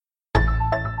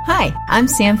Hi, I'm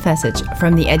Sam Fessich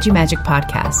from the EduMagic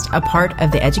Podcast, a part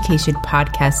of the Education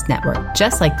Podcast Network,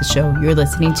 just like the show you're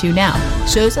listening to now.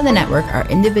 Shows on the network are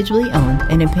individually owned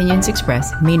and opinions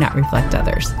expressed may not reflect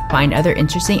others. Find other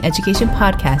interesting education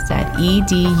podcasts at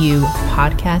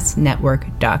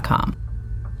edupodcastnetwork.com.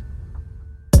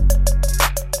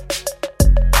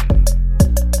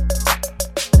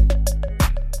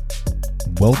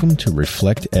 Welcome to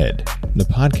Reflect Ed, the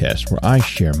podcast where I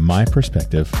share my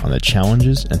perspective on the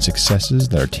challenges and successes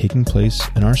that are taking place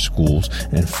in our schools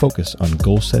and focus on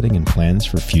goal setting and plans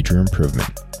for future improvement.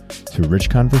 Through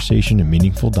rich conversation and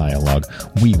meaningful dialogue,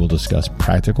 we will discuss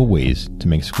practical ways to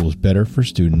make schools better for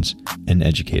students and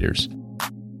educators.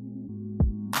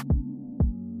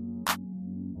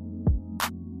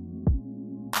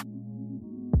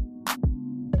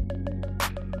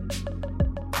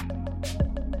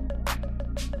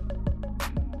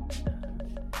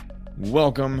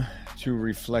 Welcome to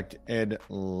Reflect Ed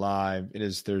Live. It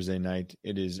is Thursday night.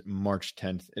 It is March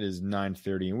 10th. It is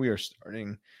 9:30, and we are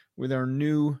starting with our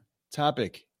new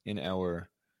topic in our,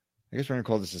 I guess we're going to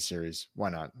call this a series. Why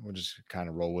not? We'll just kind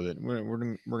of roll with it. We're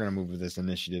going to move with this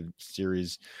initiative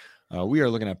series. We are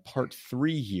looking at part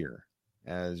 3 here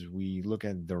as we look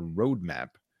at the roadmap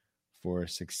for a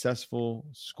successful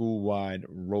school-wide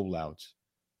rollout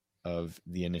of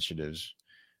the initiatives.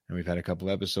 And we've had a couple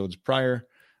episodes prior.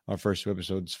 Our first 2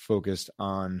 episodes focused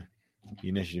on the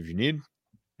initiative you need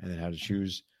and then how to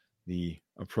choose the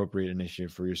appropriate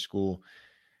initiative for your school.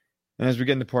 And as we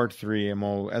get into part 3,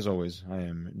 as always, I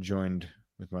am joined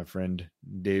with my friend,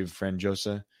 Dave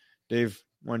Franjosa. Dave,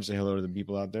 why don't you say hello to the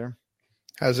people out there?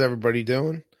 How's everybody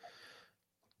doing?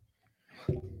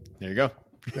 There you go.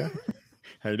 Yeah.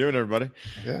 How you doing, everybody?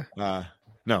 Yeah.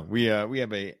 We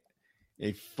have a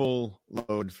full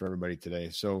load for everybody today.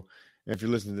 So if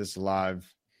you're listening to this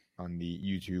live on the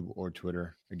YouTube or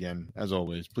Twitter, again, as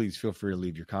always, please feel free to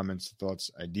leave your comments, thoughts,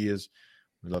 ideas.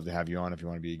 We'd love to have you on if you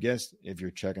want to be a guest. If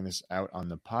you're checking this out on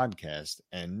the podcast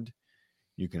end,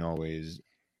 you can always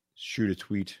shoot a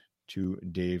tweet to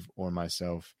Dave or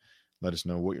myself. Let us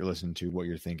know what you're listening to, what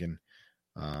you're thinking.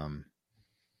 And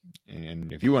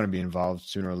if you want to be involved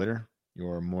sooner or later,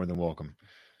 you're more than welcome.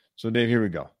 So, Dave, here we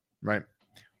go, right?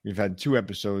 We've had 2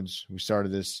 episodes. We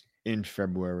started this in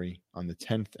February on the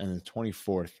 10th and the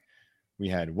 24th. We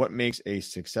had what makes a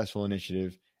successful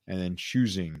initiative and then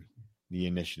choosing the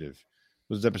initiative.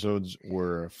 Those episodes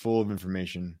were full of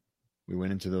information. We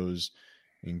went into those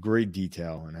in great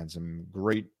detail and had some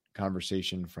great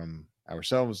conversation from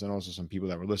ourselves and also some people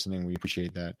that were listening. We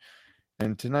appreciate that.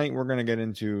 And tonight we're going to get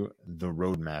into the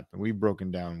roadmap. And we've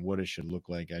broken down what it should look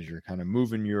like as you're kind of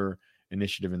moving your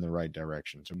initiative in the right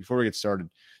direction. So before we get started,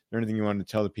 is there anything you wanted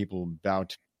to tell the people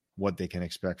about what they can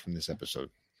expect from this episode?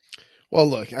 Well,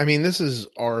 look, I mean, this is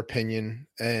our opinion,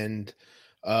 and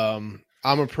I'm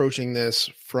approaching this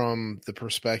from the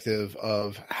perspective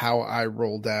of how I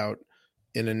rolled out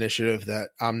an initiative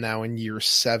that I'm now in year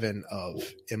 7 of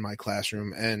in my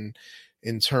classroom. And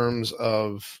in terms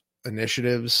of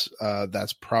initiatives,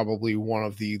 that's probably one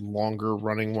of the longer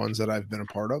running ones that I've been a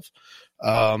part of.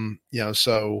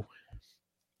 So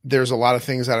there's a lot of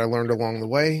things that I learned along the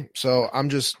way. So I'm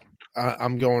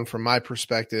going from my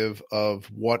perspective of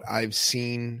what I've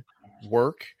seen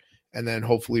work, and then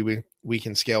hopefully we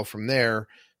can scale from there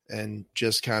and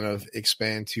just kind of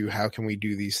expand to how can we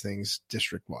do these things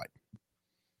district wide.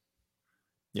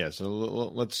 Yeah, so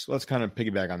let's kind of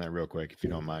piggyback on that real quick, if you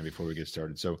don't mind, before we get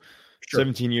started. So, Sure.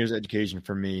 17 years education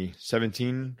for me,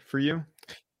 17 for you?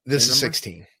 This is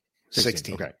 16.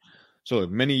 16. Okay. So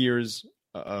look, many years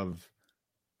of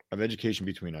education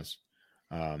between us.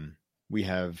 We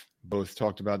have both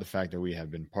talked about the fact that we have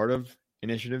been part of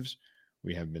initiatives.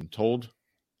 We have been told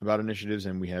about initiatives,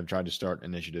 and we have tried to start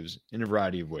initiatives in a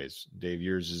variety of ways. Dave,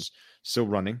 yours is still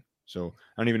running. So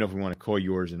I don't even know if we want to call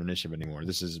yours an initiative anymore.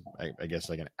 This is, I guess,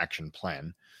 like an action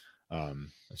plan, a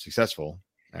successful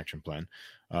action plan.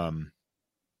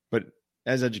 But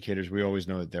as educators, we always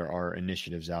know that there are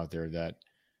initiatives out there that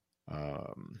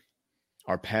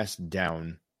are passed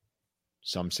down,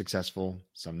 some successful,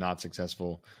 some not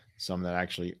successful, some that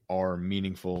actually are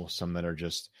meaningful, some that are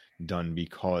just done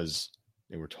because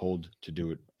they were told to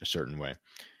do it a certain way.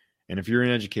 And if you're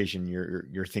in education,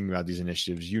 you're thinking about these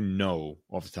initiatives, you know,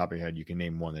 off the top of your head, you can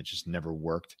name one that just never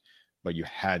worked, but you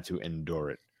had to endure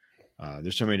it.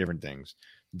 There's so many different things.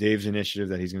 Dave's initiative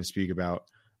that he's going to speak about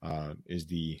is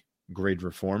the grade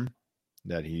reform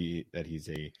that he's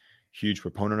a huge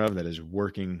proponent of, that is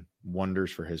working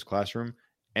wonders for his classroom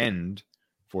and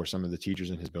for some of the teachers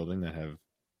in his building that have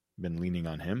been leaning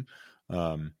on him.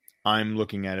 I'm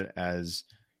looking at it as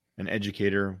an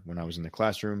educator when I was in the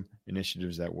classroom,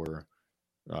 initiatives that were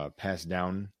passed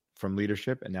down from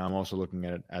leadership. And now I'm also looking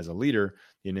at it as a leader,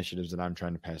 the initiatives that I'm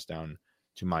trying to pass down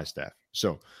to my staff.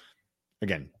 So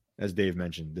again, as Dave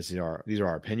mentioned, these are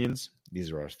our opinions.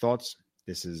 These are our thoughts.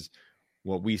 This is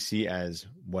what we see as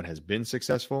what has been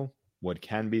successful, what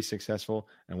can be successful,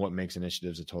 and what makes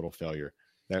initiatives a total failure.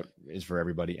 That is for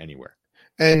everybody anywhere.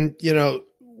 And,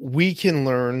 we can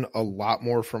learn a lot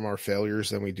more from our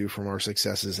failures than we do from our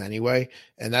successes anyway.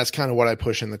 And that's kind of what I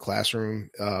push in the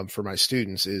classroom for my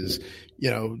students is,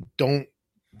 don't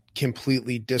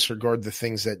completely disregard the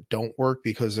things that don't work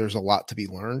because there's a lot to be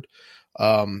learned.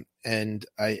 And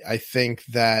I think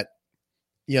that,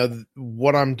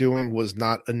 what I'm doing was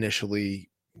not initially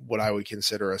what I would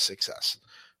consider a success.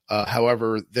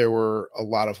 However, there were a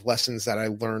lot of lessons that I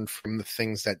learned from the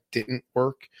things that didn't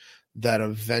work that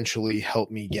eventually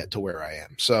helped me get to where I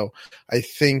am. So I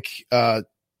think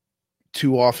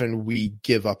too often we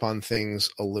give up on things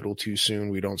a little too soon.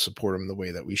 We don't support them the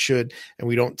way that we should, and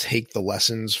we don't take the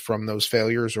lessons from those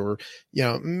failures or,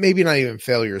 maybe not even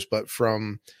failures, but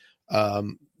from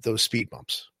those speed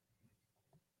bumps.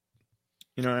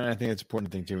 And I think it's an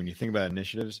important thing too. When you think about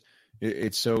initiatives,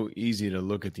 it's so easy to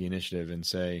look at the initiative and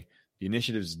say the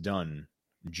initiative's done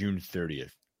June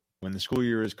 30th. When the school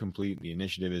year is complete, the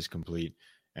initiative is complete,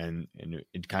 and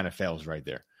it kind of fails right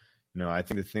there. I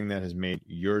think the thing that has made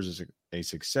yours a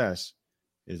success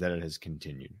is that it has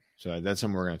continued. So that's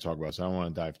something we're going to talk about. So I don't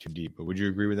want to dive too deep, but would you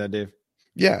agree with that, Dave?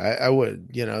 Yeah, I would.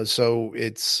 So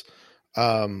it's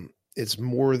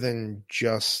more than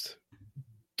just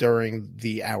during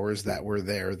the hours that we're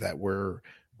there that we're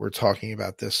talking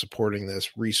about this, supporting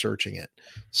this, researching it.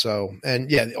 So, and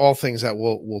yeah, all things that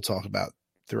we'll talk about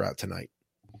throughout tonight.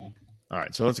 All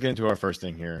right, so let's get into our first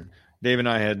thing here. Dave and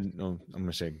I I'm going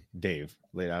to say Dave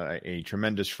laid out a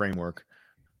tremendous framework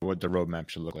for what the roadmap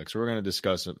should look like. So we're going to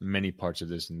discuss many parts of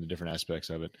this and the different aspects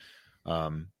of it.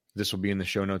 This will be in the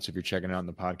show notes if you're checking out on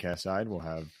the podcast side. We'll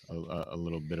have a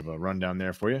little bit of a rundown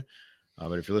there for you.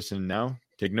 But if you're listening now,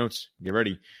 take notes, get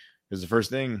ready. Because the first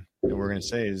thing that we're going to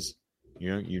say is,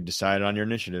 you've decided on your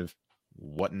initiative.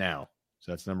 What now?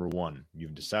 So that's number one.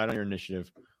 You've decided on your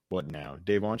initiative. What now?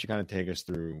 Dave, why don't you kind of take us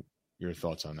through your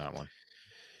thoughts on that one?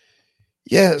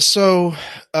 Yeah. So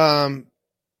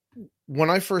when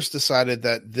I first decided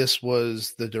that this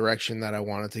was the direction that I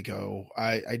wanted to go,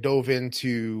 I dove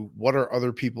into what are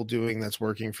other people doing that's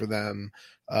working for them,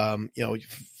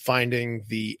 finding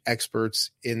the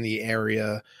experts in the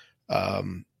area,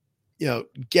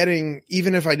 getting,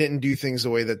 even if I didn't do things the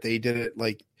way that they did it,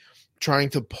 like trying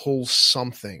to pull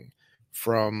something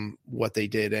from what they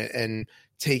did and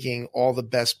taking all the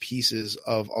best pieces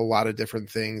of a lot of different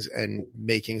things and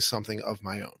making something of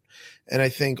my own. And I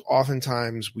think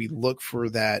oftentimes we look for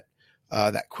that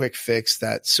quick fix,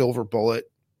 that silver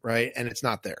bullet, right? And it's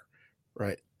not there,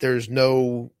 right? There's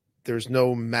no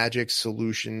magic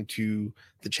solution to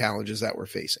the challenges that we're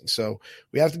facing. So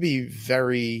we have to be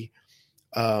very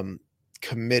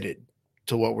committed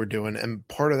to what we're doing. And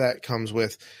part of that comes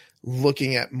with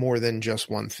looking at more than just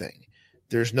one thing.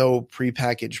 There's no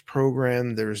prepackaged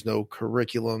program. There's no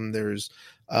curriculum. There's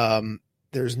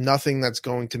nothing that's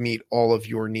going to meet all of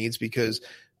your needs because,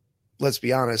 let's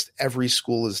be honest, every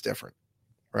school is different,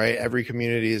 right? Every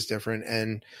community is different.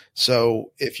 And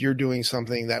so if you're doing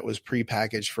something that was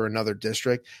prepackaged for another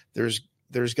district, there's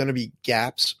going to be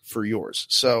gaps for yours.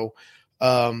 So,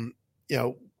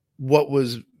 what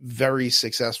was very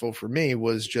successful for me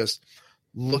was just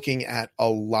looking at a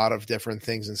lot of different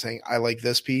things and saying, I like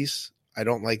this piece. I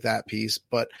don't like that piece,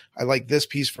 but I like this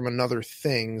piece from another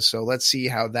thing. So let's see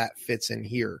how that fits in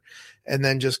here. And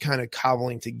then just kind of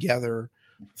cobbling together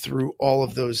through all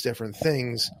of those different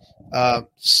things,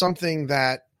 something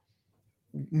that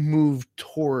moved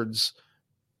towards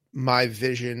my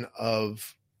vision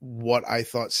of what I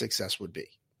thought success would be.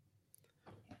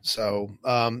 So,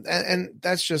 and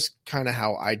that's just kind of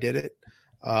how I did it.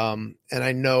 And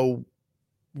I know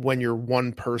when you're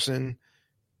one person,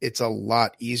 it's a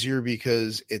lot easier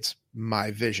because it's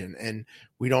my vision and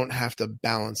we don't have to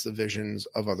balance the visions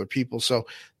of other people. So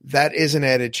that is an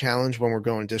added challenge when we're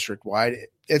going district wide.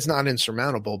 It's not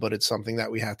insurmountable, but it's something that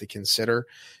we have to consider.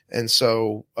 And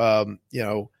so, when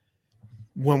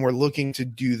we're looking to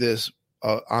do this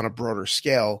on a broader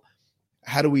scale,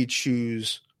 how do we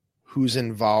choose who's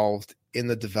involved in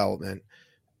the development,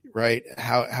 right?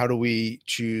 How do we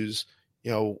choose,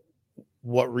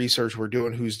 what research we're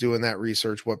doing, who's doing that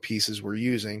research, what pieces we're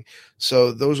using.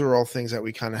 So those are all things that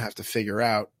we kind of have to figure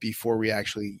out before we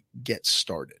actually get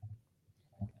started.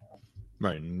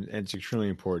 Right. And it's extremely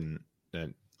important that,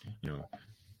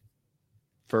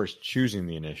 first choosing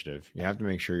the initiative, you have to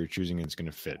make sure you're choosing it's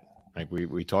going to fit. Like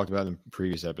we talked about in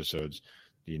previous episodes,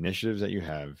 the initiatives that you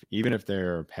have, even if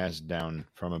they're passed down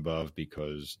from above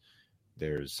because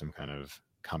there's some kind of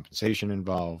compensation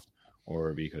involved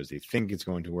or because they think it's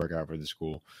going to work out for the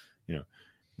school,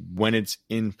 when it's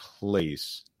in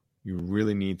place, you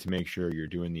really need to make sure you're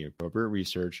doing the appropriate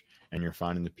research and you're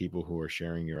finding the people who are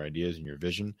sharing your ideas and your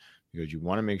vision, because you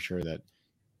want to make sure that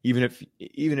even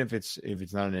if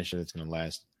it's not an initiative that's going to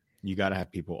last, you got to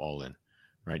have people all in,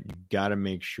 right? You got to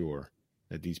make sure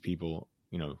that these people,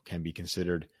 can be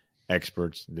considered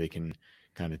experts. They can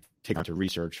kind of take on to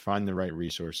research, find the right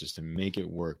resources to make it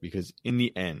work. Because in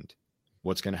the end,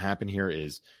 what's going to happen here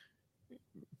is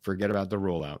forget about the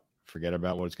rollout, forget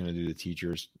about what it's going to do to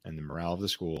teachers and the morale of the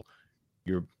school.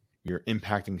 You're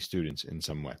impacting students in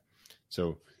some way.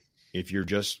 So if you're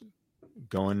just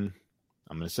going,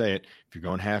 I'm going to say it, if you're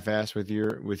going half-assed with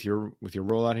your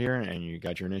rollout here and you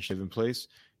got your initiative in place,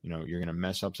 you're going to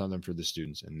mess up something for the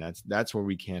students. And that's where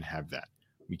we can't have that.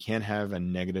 We can't have a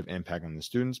negative impact on the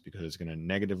students because it's going to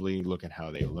negatively look at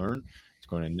how they learn. It's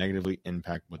going to negatively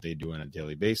impact what they do on a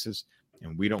daily basis.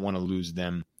 And we don't want to lose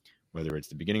them, whether it's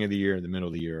the beginning of the year, the middle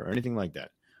of the year, or anything like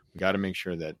that. We got to make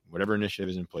sure that whatever initiative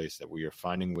is in place, that we are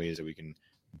finding ways that we can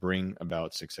bring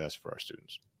about success for our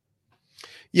students.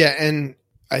 Yeah. And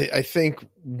I think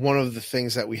one of the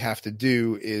things that we have to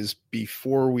do is,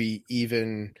 before we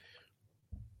even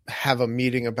have a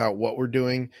meeting about what we're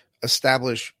doing,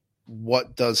 establish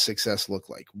what does success look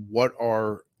like? What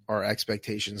are our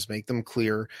expectations? Make them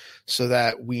clear so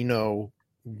that we know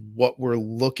what we're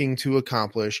looking to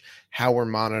accomplish, how we're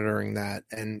monitoring that.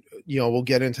 And, we'll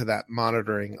get into that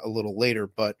monitoring a little later,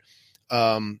 but,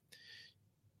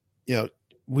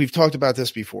 we've talked about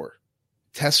this before.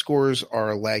 Test scores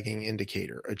are a lagging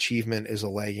indicator. Achievement is a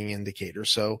lagging indicator.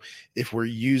 So if we're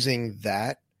using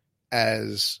that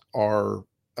as our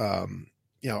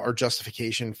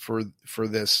justification for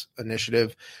this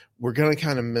initiative, we're going to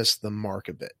kind of miss the mark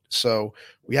a bit. So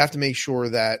we have to make sure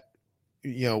that,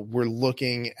 we're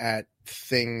looking at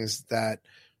things that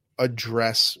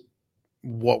address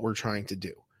what we're trying to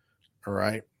do. All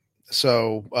right.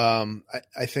 So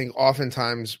I think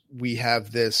oftentimes we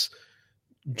have this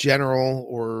general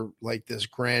or like this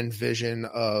grand vision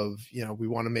of, we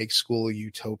want to make school a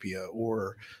utopia,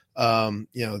 or,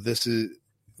 this is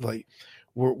like,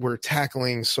 we're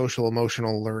tackling social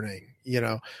emotional learning,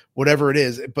 whatever it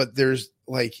is. But there's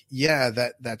like,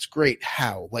 that's great.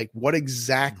 How, like, what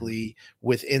exactly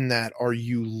within that are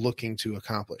you looking to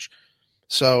accomplish?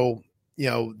 So,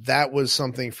 that was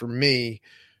something for me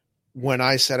when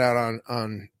I set out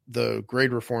on the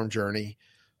grade reform journey.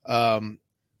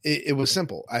 It was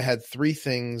simple. I had three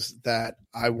things that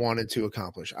I wanted to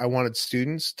accomplish. I wanted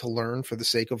students to learn for the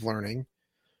sake of learning.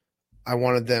 I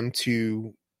wanted them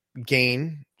to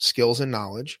gain skills and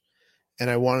knowledge, and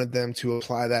I wanted them to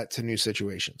apply that to new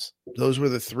situations. Those were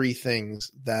the three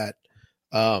things that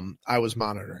I was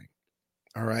monitoring.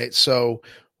 All right. So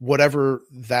whatever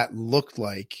that looked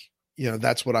like,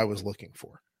 that's what I was looking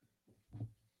for.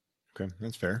 Okay.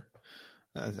 That's fair.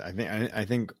 I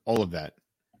think all of that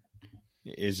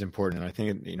is important. And I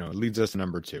think, it leads us to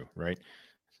number 2, right?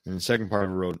 And the second part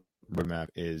of a roadmap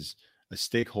is a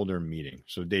stakeholder meeting.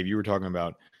 So Dave, you were talking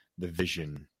about the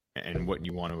vision and what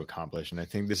you want to accomplish. And I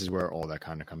think this is where all that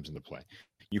kind of comes into play.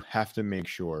 You have to make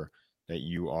sure that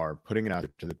you are putting it out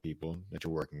to the people that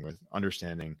you're working with,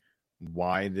 understanding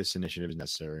why this initiative is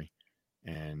necessary,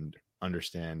 and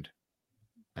understand,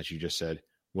 as you just said,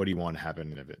 what do you want to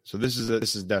happen of it? So this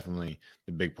is definitely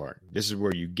the big part. This is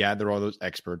where you gather all those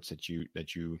experts that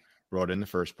you brought in the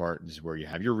first part. This is where you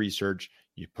have your research,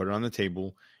 you put it on the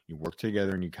table, you work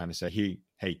together, and you kind of say,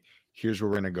 hey, here's where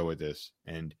we're going to go with this.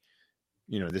 And,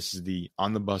 this is the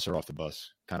on the bus or off the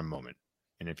bus kind of moment.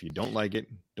 And if you don't like it,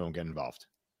 don't get involved.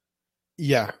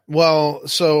 Yeah. Well,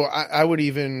 so I would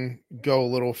even go a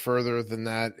little further than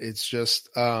that. It's just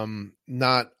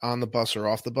not on the bus or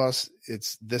off the bus.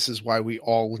 This is why we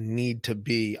all need to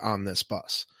be on this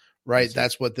bus, right?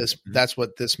 That's what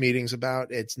this meeting's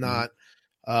about. It's not,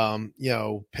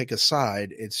 pick a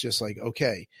side. It's just like,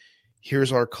 okay,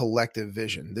 here's our collective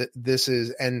vision. This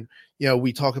is, and,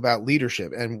 we talk about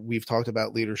leadership, and we've talked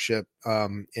about leadership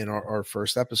in our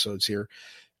first episodes here.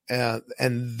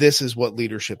 And this is what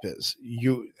leadership is.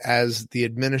 You, as the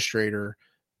administrator,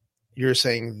 you're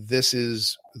saying this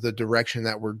is the direction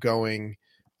that we're going,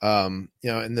 and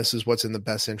this is what's in the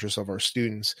best interest of our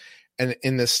students. And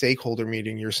in the stakeholder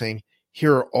meeting, you're saying,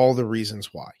 here are all the reasons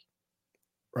why,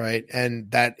 right? And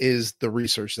that is the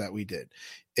research that we did.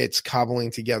 It's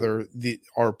cobbling together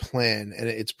our plan, and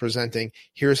it's presenting,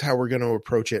 here's how we're going to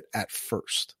approach it at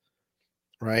first,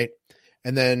 right?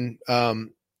 And then,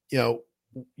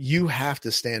 you have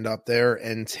to stand up there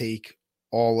and take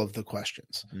all of the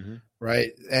questions, Mm-hmm.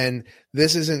 right? And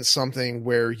this isn't something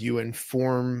where you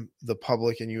inform the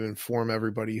public and you inform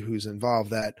everybody who's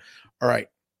involved that, all right,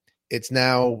 it's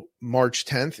now March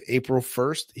 10th, April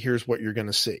 1st. Here's what you're going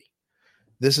to see.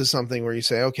 This is something where you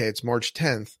say, okay, it's March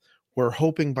 10th. We're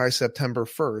hoping by September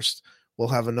 1st, we'll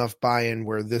have enough buy-in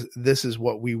where this is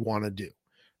what we want to do.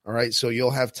 All right. So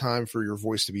you'll have time for your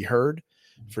voice to be heard,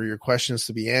 for your questions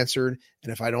to be answered.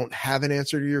 And if I don't have an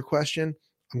answer to your question,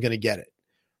 I'm going to get it.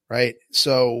 Right.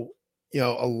 So,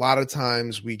 a lot of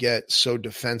times we get so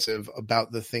defensive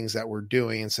about the things that we're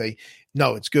doing and say,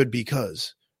 no, it's good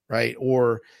because, right.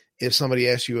 Or if somebody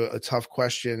asks you a tough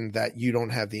question that you don't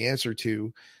have the answer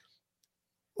to,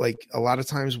 like a lot of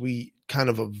times we kind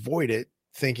of avoid it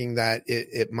thinking that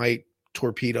it might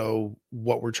torpedo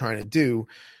what we're trying to do.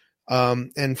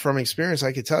 And from experience,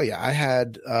 I could tell you, I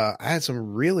had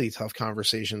some really tough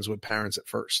conversations with parents at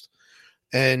first.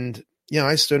 And,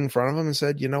 I stood in front of them and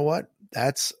said, you know what,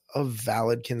 that's a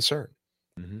valid concern.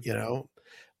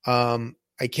 Mm-hmm.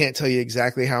 I can't tell you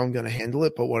exactly how I'm going to handle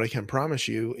it, but what I can promise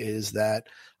you is that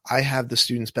I have the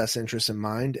student's best interest in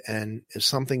mind. And if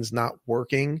something's not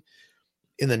working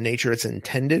in the nature it's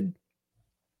intended,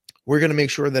 we're going to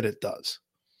make sure that it does.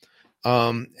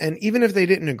 And even if they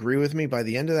didn't agree with me by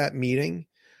the end of that meeting,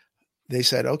 they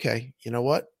said, okay, you know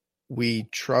what? We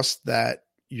trust that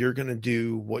you're going to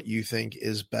do what you think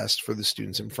is best for the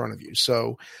students in front of you.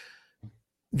 So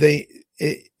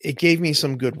it gave me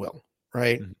some goodwill.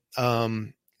 Right. Mm-hmm.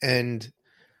 And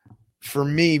for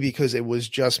me, because it was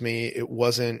just me, it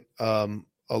wasn't,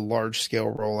 a large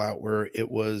scale rollout where it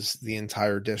was the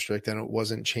entire district and it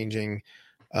wasn't changing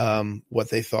what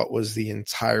they thought was the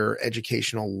entire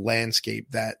educational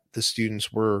landscape that the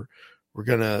students were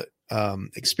going to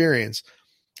experience.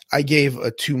 I gave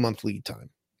a 2-month lead time,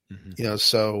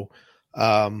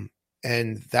 Mm-hmm.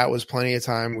 and that was plenty of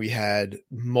time. We had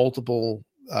multiple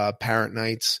parent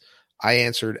nights. I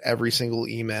answered every single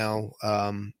email,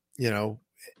 and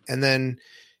then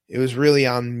it was really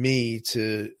on me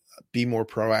to be more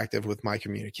proactive with my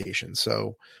communication.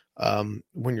 So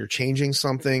when you're changing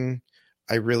something,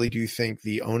 I really do think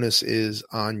the onus is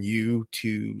on you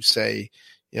to say,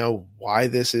 why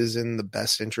this is in the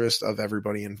best interest of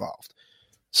everybody involved.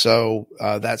 So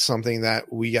that's something that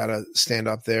we got to stand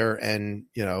up there and,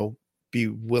 be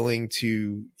willing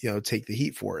to, take the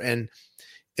heat for. And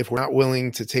if we're not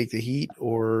willing to take the heat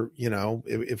or,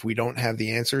 if we don't have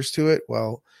the answers to it,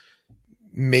 well,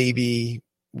 maybe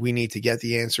we need to get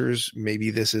the answers. Maybe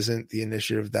this isn't the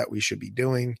initiative that we should be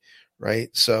doing. Right.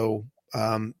 So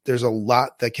there's a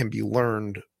lot that can be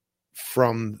learned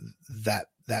from that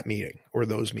meeting or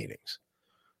those meetings.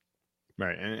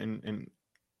 Right.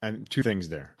 And two things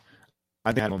there. I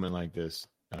think I had a moment like this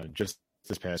just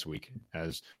this past week,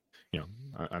 as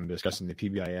I'm discussing the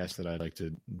PBIS that I'd like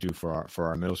to do for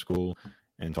our middle school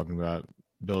and talking about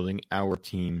building our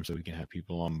team so we can have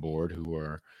people on board who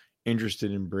are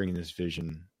interested in bringing this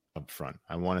vision up front.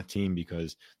 I want a team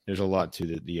because there's a lot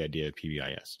to the idea of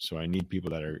PBIS. So I need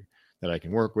people that I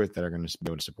can work with that are going to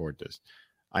be able to support this.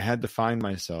 I had to find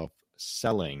myself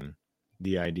selling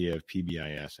the idea of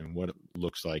PBIS and what it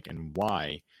looks like and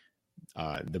why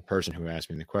the person who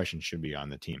asked me the question should be on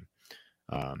the team.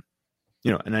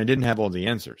 And I didn't have all the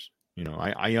answers.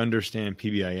 I understand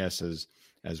PBIS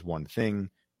as one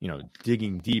thing,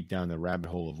 digging deep down the rabbit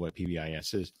hole of what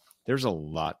PBIS is. There's a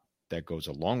lot that goes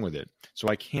along with it. So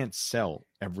I can't sell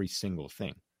every single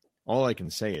thing. All I can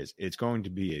say is it's going to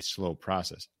be a slow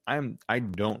process. I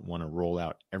don't want to roll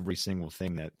out every single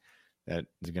thing that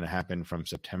is going to happen from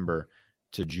September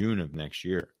to June of next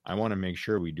year. I want to make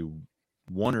sure we do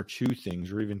 1 or 2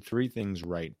 things or even 3 things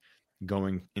right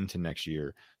going into next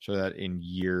year so that in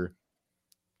year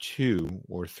 2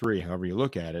 or 3, however you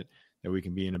look at it, that we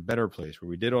can be in a better place where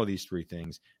we did all these 3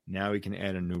 things. Now we can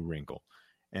add a new wrinkle.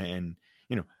 And,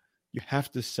 you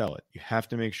have to sell it. You have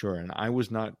to make sure. And I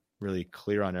was not really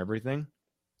clear on everything.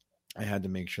 I had to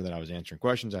make sure that I was answering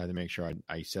questions. I had to make sure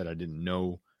I said I didn't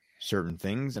know certain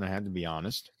things, and I had to be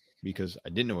honest because I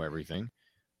didn't know everything.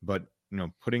 But,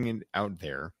 putting it out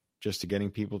there just to getting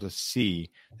people to see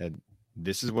that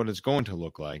this is what it's going to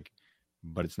look like,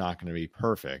 but it's not going to be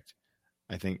perfect,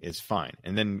 I think is fine.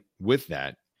 And then with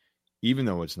that, even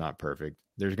though it's not perfect,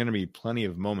 there's going to be plenty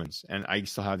of moments, and I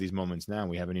still have these moments now,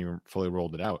 we haven't even fully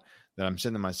rolled it out, that I'm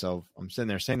sitting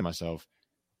there saying to myself,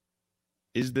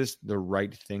 is this the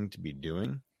right thing to be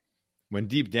doing? When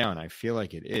deep down, I feel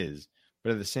like it is,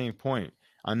 but at the same point,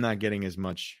 I'm not getting as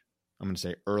much, I'm going to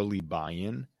say, early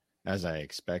buy-in as I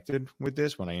expected with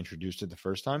this when I introduced it the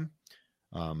first time.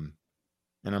 And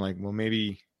I'm like, well,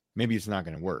 maybe it's not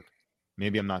going to work.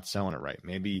 Maybe I'm not selling it right.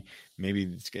 Maybe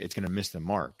it's going to miss the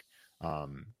mark.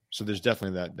 So there's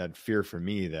definitely that fear for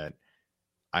me that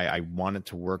I want it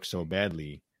to work so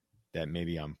badly that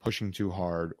maybe I'm pushing too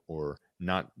hard or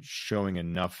not showing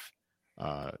enough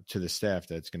to the staff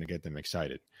that's going to get them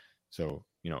excited. So,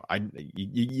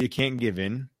 you can't give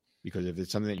in, because if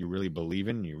it's something that you really believe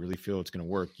in and you really feel it's going to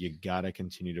work, you got to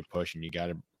continue to push, and you got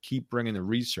to keep bringing the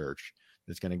research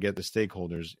that's going to get the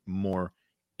stakeholders more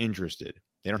interested.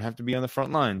 They don't have to be on the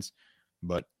front lines,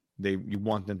 but you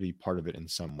want them to be part of it in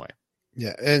some way.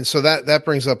 Yeah. And so that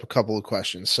brings up a couple of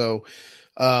questions. So,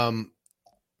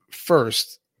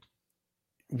 first,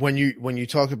 when you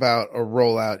talk about a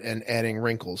rollout and adding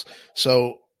wrinkles,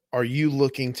 so are you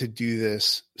looking to do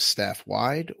this staff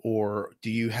wide, or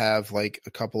do you have like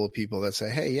a couple of people that say,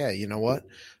 hey, yeah, you know what?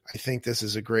 I think this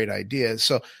is a great idea.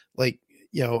 So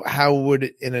how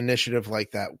would an initiative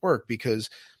like that work? Because,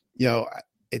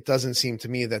 it doesn't seem to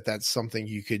me that that's something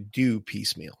you could do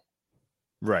piecemeal.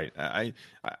 Right.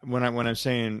 When I'm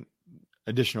saying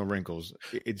additional wrinkles,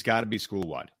 it's got to be school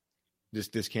wide.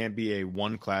 This can't be a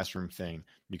one classroom thing,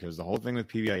 because the whole thing with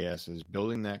PBIS is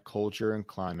building that culture and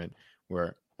climate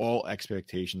where all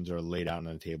expectations are laid out on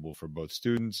the table for both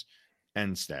students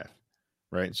and staff,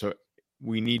 right? So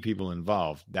we need people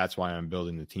involved. That's why I'm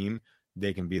building the team.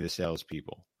 They can be the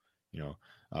salespeople.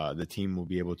 The team will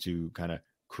be able to kind of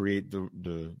create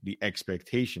the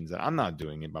expectations that I'm not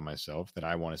doing it by myself, that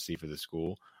I want to see for the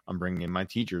school. I'm bringing in my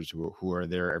teachers who are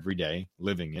there every day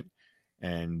living it,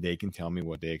 and they can tell me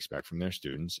what they expect from their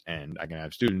students, and I can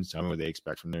have students tell me what they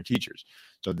expect from their teachers.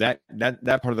 So that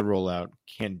part of the rollout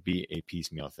can't be a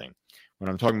piecemeal thing. When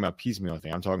I'm talking about piecemeal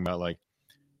thing, I'm talking about, like,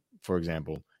 for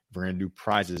example, if we're going to do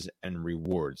prizes and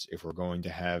rewards, if we're going to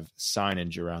have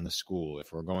signage around the school,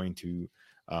 if we're going to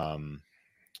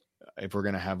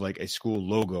have like a school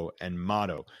logo and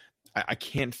motto, I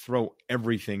can't throw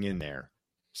everything in there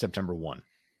September 1.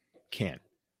 Can't.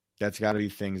 That's got to be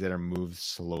things that are moved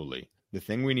slowly. The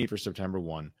thing we need for September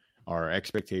 1 are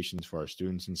expectations for our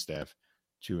students and staff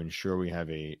to ensure we have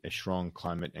a strong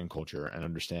climate and culture and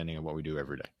understanding of what we do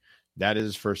every day. That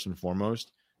is first and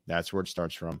foremost. That's where it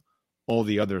starts from. All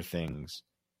the other things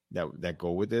that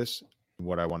go with this,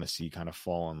 what I want to see kind of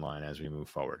fall in line as we move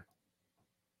forward.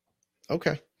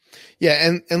 Okay.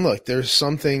 Yeah. And look, there's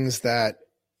some things that,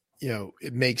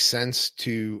 it makes sense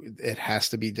it has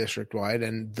to be district wide,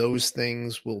 and those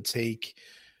things will take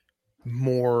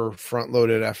more front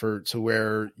loaded effort to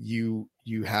where you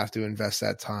have to invest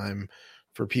that time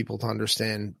for people to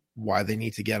understand why they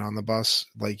need to get on the bus,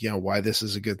 like, why this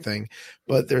is a good thing.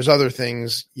 But there's other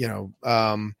things,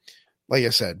 like I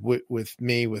said, with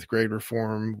me, with grade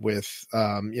reform, with,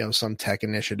 some tech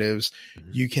initiatives,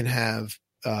 you can have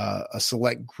a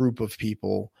select group of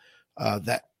people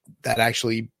that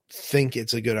actually think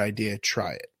it's a good idea.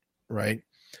 Try it. Right.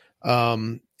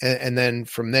 And then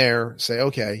from there say,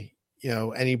 okay,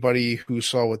 anybody who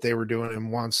saw what they were doing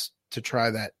and wants to try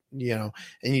that, and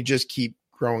you just keep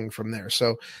growing from there.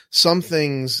 So some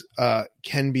things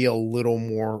can be a little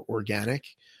more organic.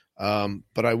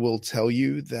 But I will tell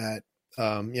you that,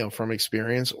 from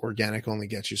experience, organic only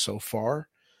gets you so far.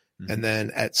 Mm-hmm. And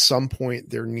then at some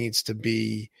point there needs to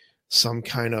be some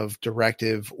kind of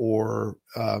directive or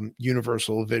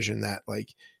universal vision that,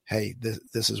 like, hey,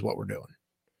 this is what we're doing.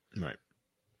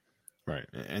 Right.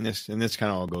 And this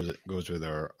kind of all goes with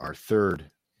our third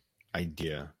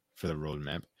idea for the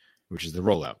roadmap, which is the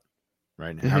rollout,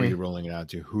 right? Mm-hmm. How are you rolling it out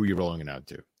to? Who are you rolling it out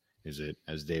to? Is it,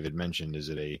 as David mentioned, is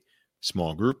it a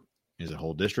small group? Is it a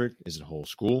whole district? Is it a whole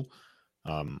school?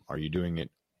 Are you doing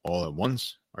it all at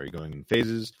once? Are you going in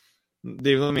phases?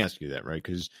 David, let me ask you that, right?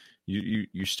 Because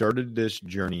you started this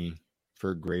journey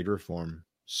for grade reform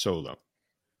solo.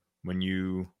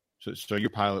 So your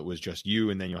pilot was just you,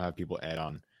 and then you'll have people add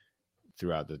on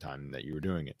throughout the time that you were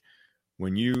doing it.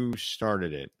 When you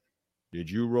started it, did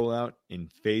you roll out in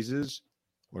phases,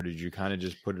 or did you kind of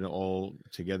just put it all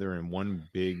together in one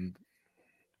big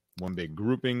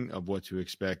grouping of what to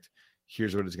expect?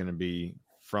 Here's what it's going to be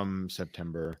from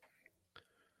September.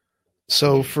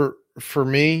 So for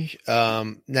me,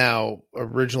 now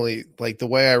originally, like, the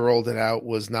way I rolled it out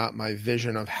was not my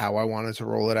vision of how I wanted to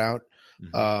roll it out.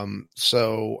 Mm-hmm.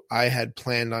 So I had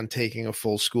planned on taking a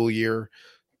full school year,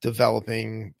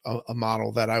 developing a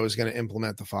model that I was going to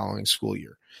implement the following school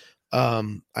year.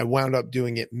 I wound up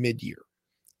doing it mid-year.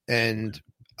 And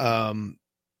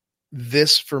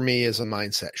this for me is a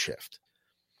mindset shift.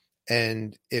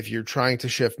 And if you're trying to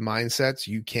shift mindsets,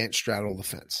 you can't straddle the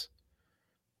fence.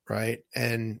 Right.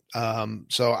 And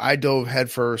so I dove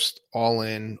headfirst, all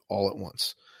in, all at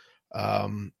once,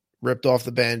 ripped off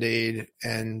the Band-Aid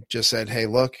and just said, hey,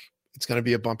 look, it's going to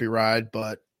be a bumpy ride,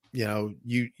 but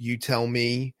you tell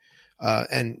me.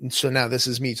 And so now this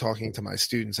is me talking to my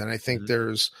students. And I think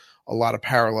there's a lot of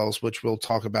parallels, which we'll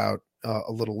talk about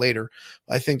a little later.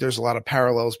 I think there's a lot of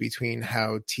parallels between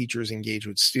how teachers engage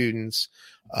with students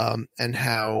and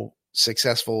how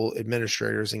successful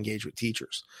administrators engage with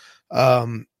teachers.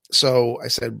 So I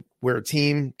said, we're a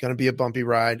team, going to be a bumpy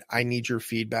ride. I need your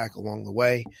feedback along the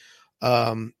way.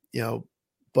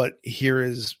 But here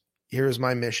is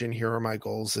my mission. Here are my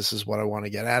goals. This is what I want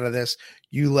to get out of this.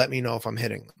 You let me know if I'm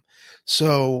hitting them.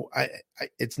 So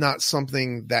it's not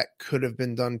something that could have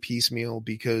been done piecemeal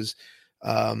because,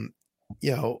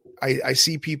 I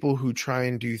see people who try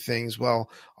and do things.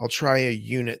 Well, I'll try a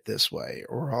unit this way,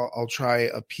 or I'll try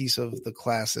a piece of the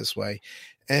class this way.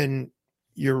 And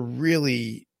you're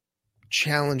really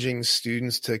challenging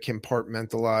students to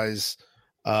compartmentalize.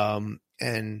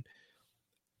 And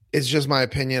it's just my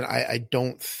opinion. I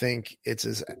don't think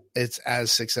it's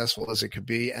as successful as it could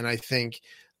be. And I think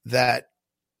that,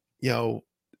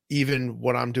 even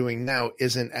what I'm doing now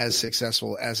isn't as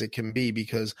successful as it can be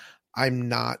because I'm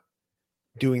not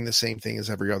doing the same thing as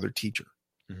every other teacher,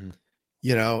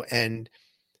 and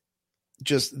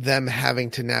just them having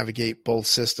to navigate both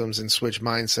systems and switch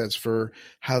mindsets for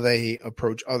how they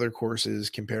approach other courses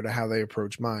compared to how they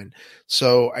approach mine.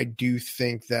 So I do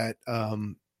think that,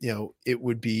 it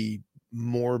would be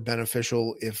more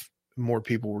beneficial if more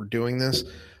people were doing this.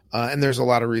 And there's a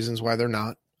lot of reasons why they're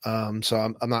not. So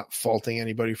I'm not faulting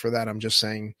anybody for that. I'm just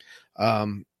saying,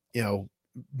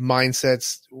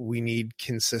 mindsets, we need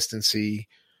consistency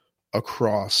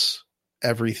across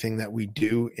everything that we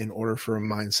do in order for a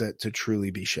mindset to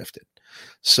truly be shifted.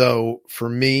 So for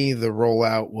me, the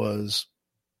rollout was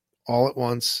all at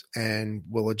once and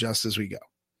we'll adjust as we go.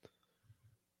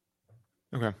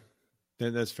 Okay.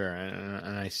 That's fair.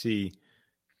 And I see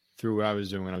through what I was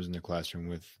doing when I was in the classroom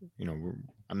with,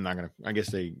 I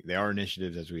guess they are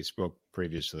initiatives as we spoke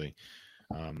previously.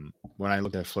 When I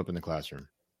looked at Flip in the classroom,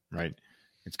 right,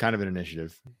 it's kind of an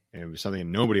initiative and it was something that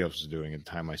nobody else was doing at the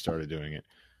time I started doing it.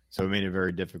 So it made it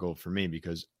very difficult for me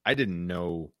because I didn't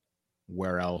know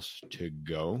where else to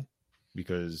go,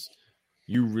 because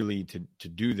you really, to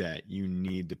do that, you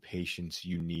need the patience,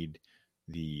 you need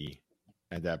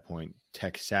at that point,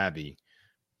 tech savvy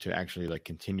to actually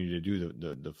continue to do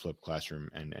the Flip classroom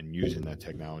and using that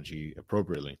technology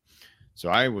appropriately. So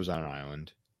I was on an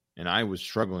island and I was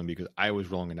struggling because I was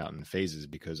rolling it out in phases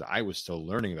because I was still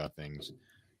learning about things.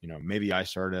 Maybe I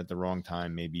started at the wrong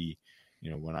time. Maybe,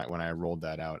 when I rolled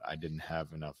that out, I didn't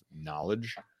have enough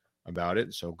knowledge about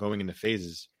it. So going into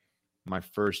phases, my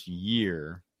first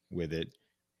year with it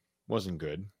wasn't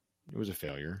good. It was a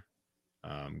failure.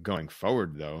 Going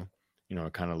forward though, I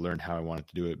kind of learned how I wanted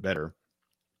to do it better.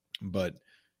 But,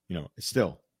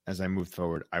 still, as I moved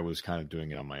forward, I was kind of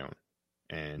doing it on my own.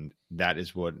 And that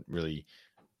is what really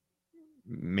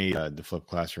made the Flip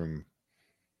classroom,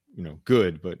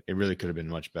 good, but it really could have been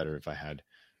much better if I had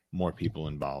more people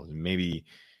involved. And maybe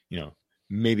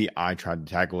I tried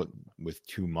to tackle it with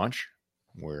too much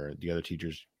where the other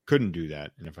teachers couldn't do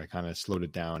that. And if I kind of slowed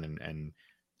it down and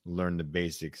learned the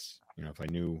basics, if I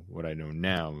knew what I know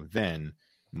now, then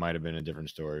it might have been a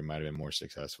different story, might have been more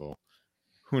successful.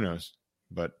 Who knows?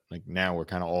 But now we're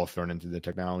kind of all thrown into the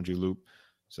technology loop.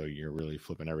 So you're really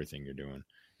flipping everything you're doing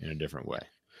in a different way.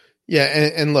 Yeah.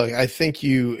 And look, I think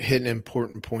you hit an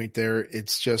important point there.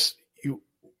 It's just,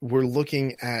 we're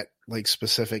looking at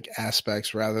specific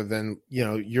aspects rather than,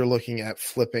 you're looking at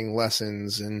flipping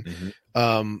lessons and,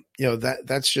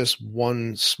 that's just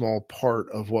one small part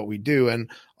of what we do.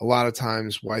 And a lot of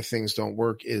times why things don't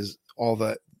work is all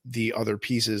the other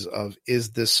pieces of,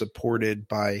 is this supported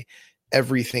by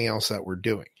everything else that we're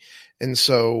doing? And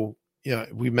so,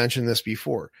 we mentioned this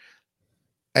before,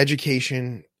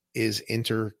 education is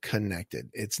interconnected.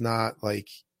 It's not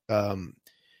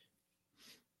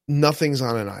nothing's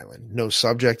on an island. No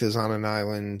subject is on an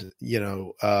island.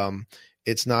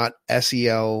 It's not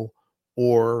SEL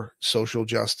or social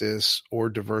justice or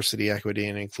diversity, equity,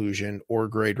 and inclusion or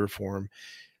grade reform.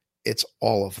 It's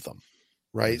all of them.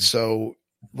 Right. Mm-hmm. So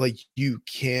you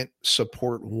can't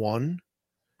support one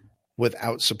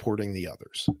without supporting the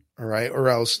others. All right. Or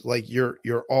else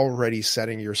you're already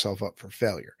setting yourself up for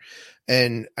failure.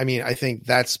 And I mean, I think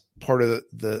that's part of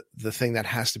the thing that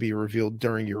has to be revealed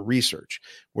during your research,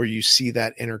 where you see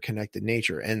that interconnected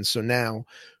nature. And so now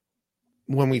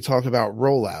when we talk about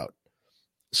rollout,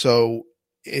 so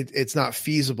it's not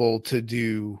feasible to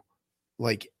do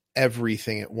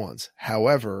everything at once.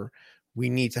 However, we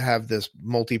need to have this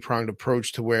multi-pronged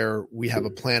approach to where we have a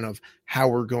plan of how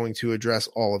we're going to address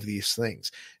all of these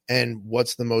things and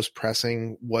what's the most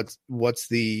pressing, what's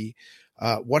the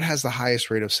what has the highest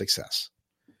rate of success,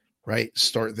 right?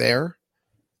 Start there.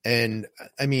 And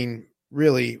I mean,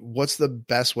 really, what's the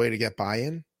best way to get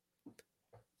buy-in?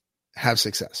 Have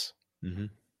success,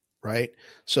 right?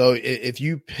 So if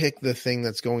you pick the thing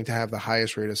that's going to have the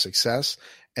highest rate of success,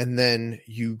 and then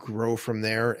you grow from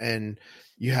there, and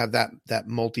you have that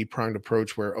multi-pronged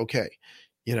approach where, okay,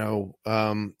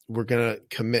 we're going to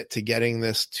commit to getting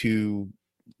this to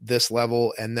this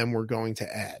level, and then we're going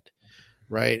to add,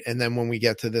 right? And then when we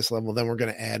get to this level, then we're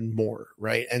going to add more,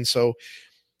 right? And so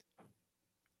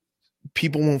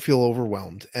people won't feel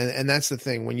overwhelmed. And that's the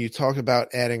thing. When you talk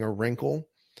about adding a wrinkle,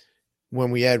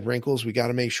 when we add wrinkles, we got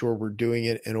to make sure we're doing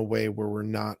it in a way where we're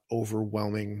not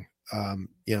overwhelming,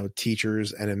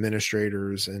 teachers and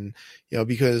administrators. And,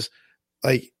 because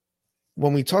like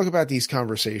when we talk about these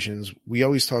conversations, we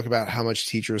always talk about how much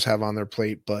teachers have on their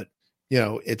plate, but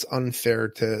it's unfair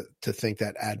to think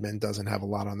that admin doesn't have a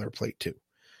lot on their plate too.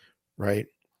 Right.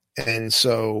 And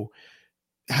so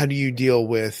how do you deal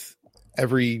with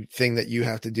everything that you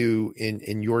have to do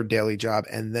in your daily job?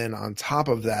 And then on top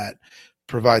of that,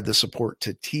 provide the support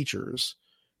to teachers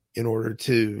in order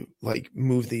to like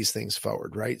move these things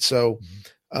forward. Right. So,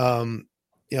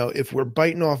 if we're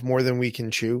biting off more than we can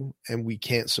chew and we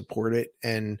can't support it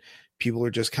and people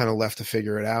are just kind of left to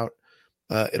figure it out,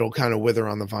 it'll kind of wither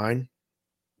on the vine.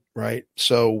 Right.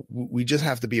 So we just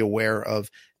have to be aware of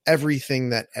everything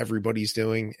that everybody's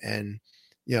doing and,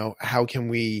 how can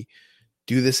we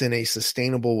do this in a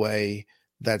sustainable way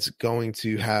that's going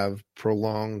to have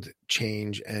prolonged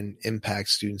change and impact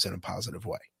students in a positive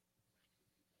way.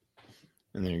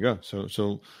 And there you go.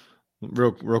 So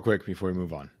real quick before we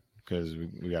move on, because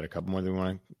we got a couple more that we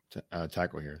want to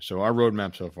tackle here. So our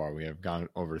roadmap so far, we have gone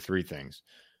over three things.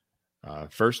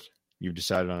 First, you've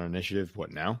decided on an initiative.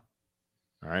 What now?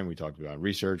 All right. We talked about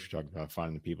research. We talked about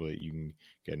finding the people that you can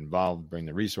get involved, bring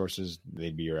the resources.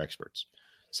 They'd be your experts.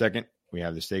 Second, we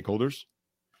have the stakeholders,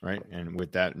 right? And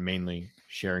with that, mainly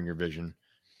sharing your vision,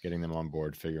 getting them on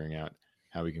board, figuring out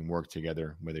how we can work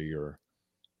together, whether you're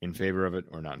in favor of it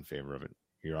or not in favor of it.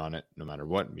 You're on it no matter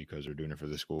what, because we're doing it for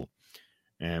the school.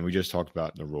 And we just talked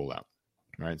about the rollout,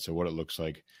 right? So what it looks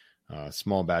like,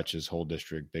 small batches, whole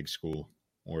district, big school,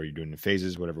 or you're doing the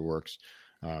phases, whatever works.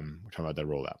 We're talking about that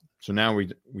rollout. So now we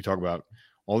talk about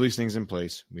all these things in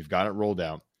place. We've got it rolled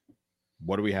out.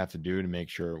 What do we have to do to make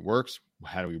sure it works?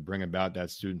 How do we bring about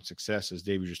that student success, as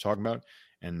Dave was just talking about?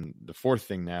 And the fourth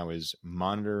thing now is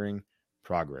monitoring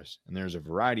progress. And there's a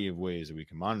variety of ways that we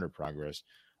can monitor progress.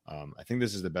 I think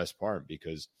this is the best part,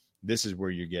 because this is where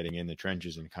you're getting in the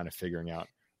trenches and kind of figuring out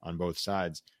on both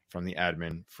sides, from the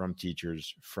admin, from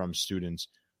teachers, from students,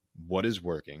 what is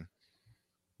working,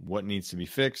 what needs to be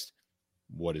fixed,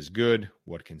 what is good,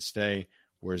 what can stay,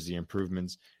 where's the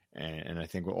improvements. And I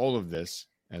think with all of this,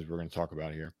 as we're going to talk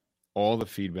about here, all the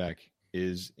feedback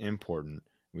is important.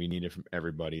 We need it from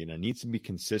everybody, and it needs to be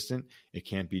consistent. It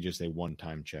can't be just a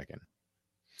one-time check-in.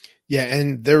 Yeah,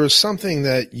 and there was something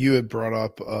that you had brought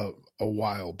up a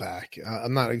while back.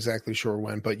 I'm not exactly sure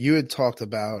when, but you had talked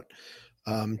about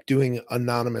doing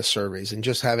anonymous surveys and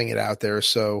just having it out there.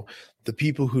 So the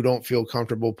people who don't feel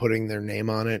comfortable putting their name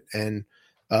on it, and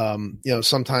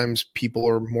sometimes people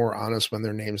are more honest when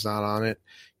their name's not on it,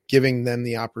 giving them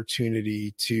the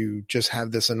opportunity to just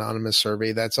have this anonymous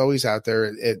survey that's always out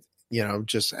there.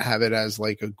 Just have it as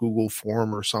like a Google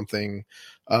form or something,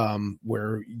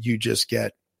 where you just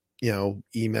get,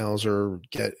 emails or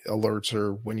get alerts,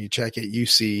 or when you check it, you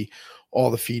see all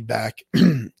the feedback,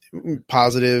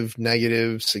 positive,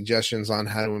 negative, suggestions on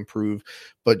how to improve,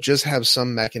 but just have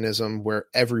some mechanism where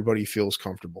everybody feels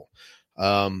comfortable.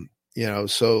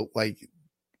 So like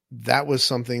that was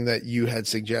something that you had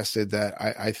suggested that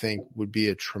I think would be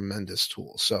a tremendous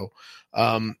tool. So,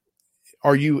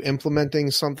 are you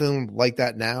implementing something like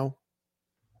that now?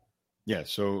 Yeah.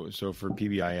 So for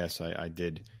PBIS, I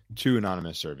did 2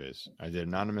 anonymous surveys. I did an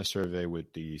anonymous survey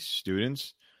with the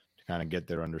students to kind of get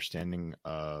their understanding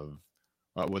of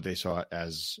what they saw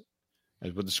as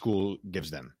what the school gives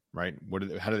them, right?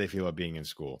 How do they feel about being in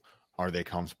school? Are they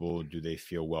comfortable? Do they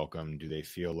feel welcome? Do they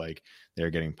feel like they're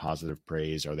getting positive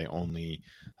praise? Are they only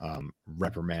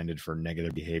reprimanded for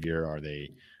negative behavior? Are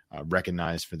they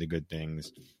recognized for the good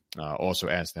things? Also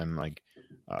ask them, like,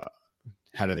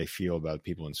 how do they feel about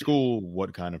people in school?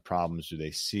 What kind of problems do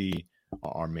they see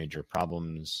are major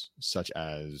problems, such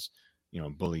as,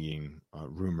 bullying,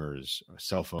 rumors,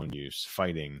 cell phone use,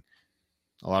 fighting?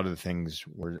 A lot of the things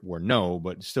were no,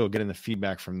 but still getting the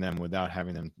feedback from them without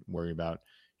having them worry about,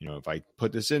 if I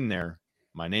put this in there,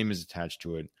 my name is attached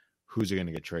to it, who's it going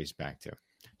to get traced back to?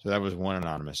 So that was one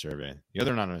anonymous survey. The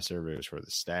other anonymous survey was for the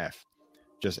staff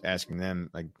just asking them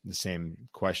like the same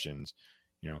questions,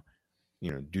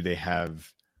 do they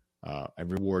have a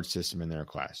reward system in their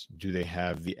class? Do they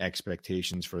have the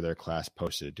expectations for their class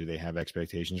posted? Do they have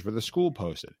expectations for the school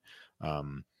posted?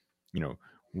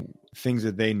 Things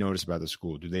that they notice about the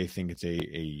school. Do they think it's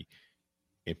a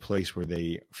place where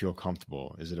they feel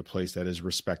comfortable? Is it a place that is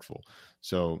respectful?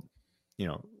 So,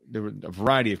 there were a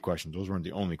variety of questions. Those weren't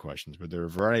the only questions, but there were a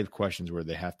variety of questions where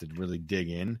they have to really dig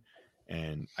in.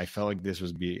 And I felt like this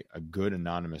would be a good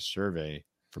anonymous survey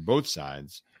for both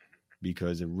sides,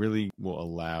 because it really will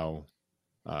allow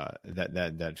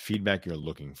that feedback you're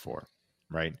looking for,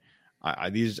 right? I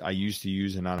used to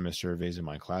use anonymous surveys in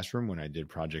my classroom when I did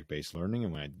project-based learning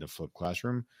and when I did the flipped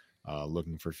classroom,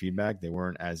 looking for feedback. They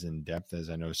weren't as in-depth as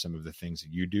I know some of the things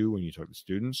that you do when you talk to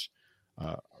students.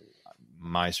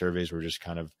 My surveys were just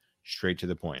kind of straight to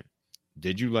the point.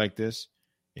 Did you like this?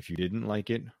 If you didn't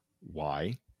like it,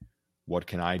 why? What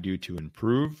can I do to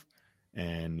improve?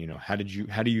 And, how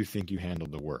do you think you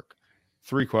handled the work?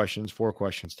 3 questions, 4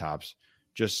 questions tops,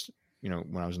 just,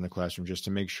 when I was in the classroom, just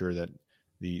to make sure that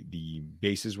the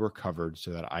bases were covered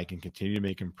so that I can continue to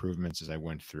make improvements as I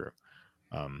went through.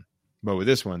 But with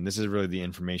this one, this is really the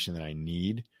information that I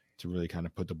need to really kind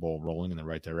of put the ball rolling in the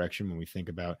right direction. When we think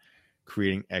about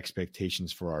creating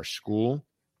expectations for our school,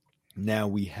 now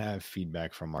we have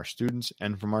feedback from our students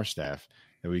and from our staff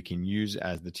that we can use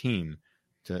as the team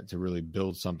to really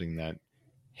build something that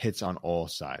hits on all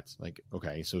sides. Like,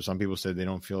 okay, so some people said they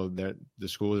don't feel that the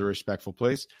school is a respectful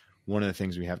place. One of the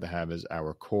things we have to have is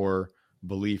our core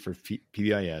belief for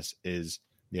PBIS is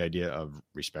the idea of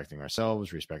respecting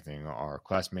ourselves, respecting our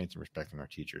classmates, and respecting our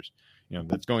teachers.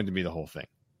 That's going to be the whole thing,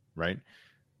 right?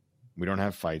 We don't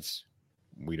have fights.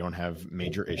 We don't have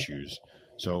major issues.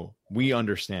 So we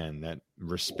understand that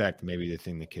respect may be the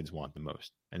thing the kids want the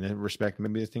most. And then respect may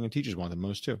be the thing the teachers want the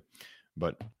most too.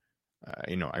 But,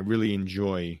 I really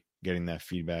enjoy getting that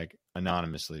feedback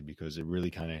anonymously, because it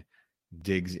really kind of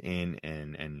digs in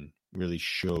and really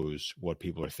shows what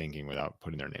people are thinking without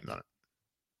putting their name on it.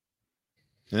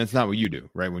 And that's not what you do,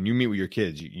 right? When you meet with your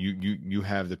kids, you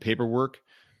have the paperwork.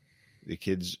 The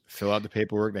kids fill out the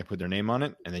paperwork, they put their name on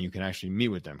it, and then you can actually meet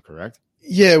with them, correct?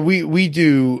 Yeah, we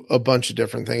do a bunch of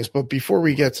different things. But before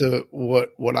we get to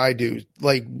what I do,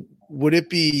 like, would it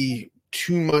be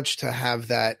too much to have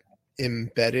that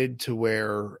embedded to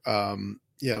where,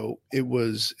 it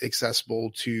was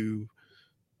accessible to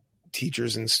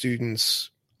teachers and students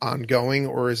ongoing?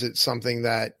 Or is it something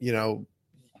that,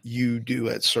 you do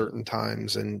at certain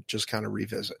times and just kind of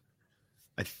revisit?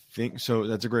 I think so.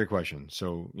 That's a great question.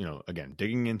 So, again,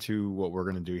 digging into what we're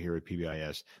going to do here at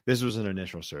PBIS, this was an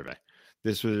initial survey.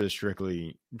 This was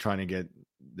strictly trying to get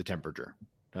the temperature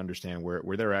to understand where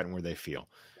they're at and where they feel.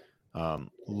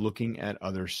 Looking at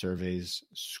other surveys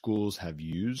schools have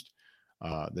used,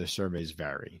 the surveys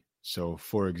vary. So,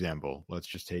 for example, let's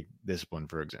just take discipline,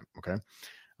 for example. Okay.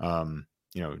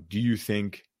 Do you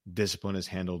think discipline is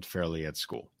handled fairly at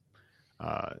school?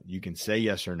 You can say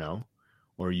yes or no,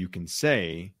 or you can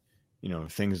say,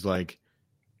 things like,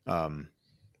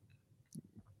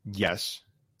 yes,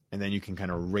 and then you can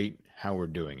kind of rate how we're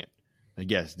doing it. Like,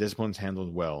 yes, discipline's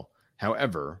handled well.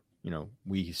 However,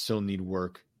 we still need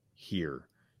work here.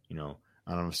 On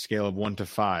a scale of 1 to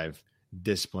 5,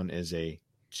 discipline is a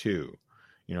 2.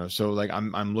 So like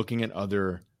I'm looking at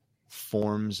other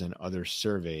forms and other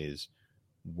surveys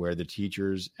where the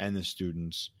teachers and the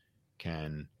students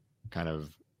can kind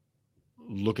of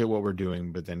look at what we're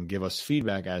doing, but then give us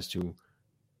feedback as to,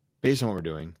 based on what we're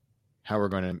doing, how we're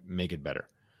going to make it better.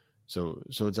 So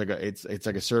it's like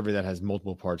a survey that has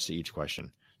multiple parts to each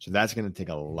question. So that's going to take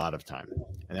a lot of time,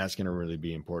 and that's going to really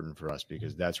be important for us,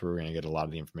 because that's where we're going to get a lot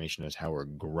of the information as how we're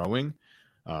growing.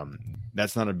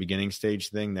 That's not a beginning stage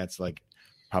thing. That's like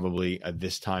probably a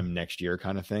this time next year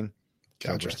kind of thing.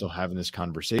 Gotcha. So we're still having this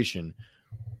conversation,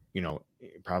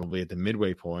 probably at the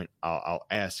midway point, I'll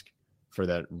ask for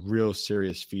that real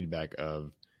serious feedback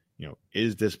of,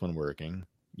 is discipline working?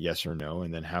 Yes or no?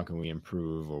 And then how can we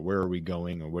improve, or where are we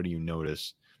going, or what do you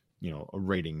notice, a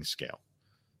rating scale.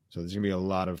 So there's going to be a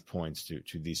lot of points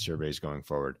to these surveys going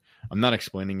forward. I'm not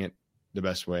explaining it the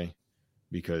best way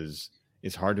because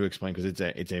it's hard to explain, because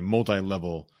it's a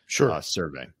multi-level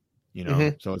survey,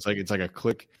 Mm-hmm. So it's like a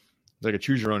click, it's like a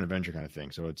choose your own adventure kind of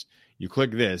thing. So it's, you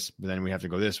click this, but then we have to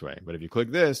go this way. But if you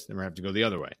click this, then we have to go the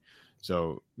other way.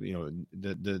 So,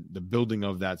 the building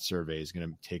of that survey is going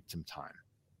to take some time,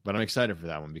 but I'm excited for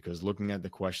that one, because looking at the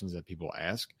questions that people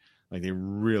ask, like, they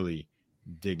really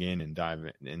dig in and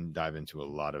dive into a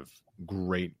lot of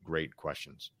great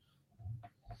questions.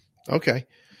 Okay.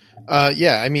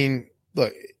 Yeah. I mean,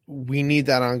 look, we need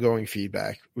that ongoing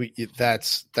feedback.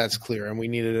 That's clear. And we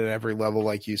need it at every level,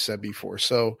 like you said before.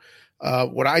 So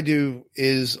what I do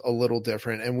is a little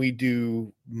different, and we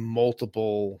do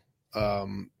multiple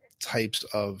types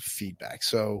of feedback.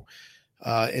 So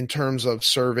in terms of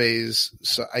surveys,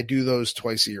 so I do those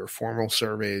twice a year, formal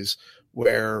surveys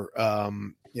where,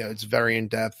 it's very in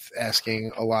depth,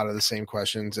 asking a lot of the same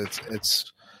questions.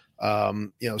 It's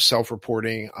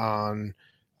self-reporting on,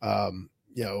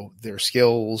 their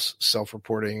skills,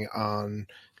 self-reporting on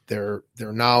their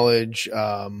knowledge,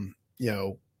 and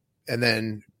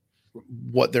then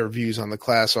what their views on the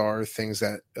class are, things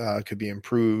that could be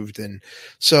improved. And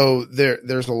so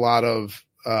there's a lot of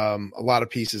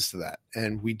pieces to that.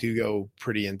 And we do go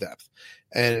pretty in depth.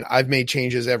 And I've made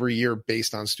changes every year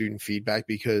based on student feedback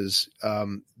because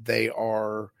they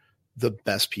are the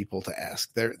best people to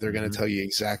ask. They're going to tell you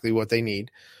exactly what they need.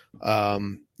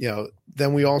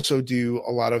 Then we also do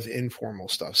a lot of informal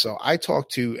stuff. So I talk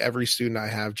to every student I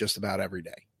have just about every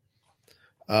day.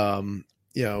 And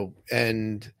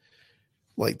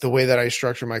like the way that I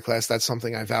structure my class, that's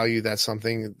something I value. That's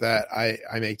something that I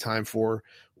make time for.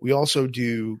 We also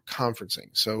do conferencing.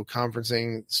 So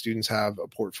conferencing, students have a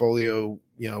portfolio,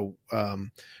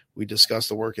 we discuss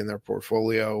the work in their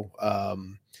portfolio.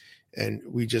 And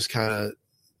we just kind of,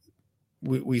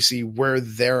 we see where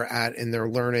they're at in their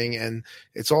learning. And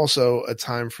it's also a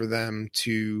time for them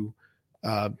to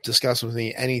discuss with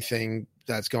me anything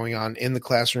that's going on in the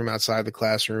classroom, outside the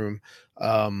classroom.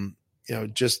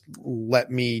 Just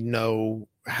let me know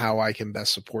how I can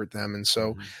best support them. And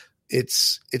so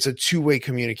it's a two-way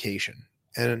communication.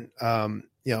 And,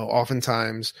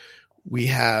 oftentimes we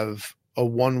have a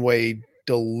one-way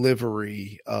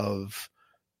delivery of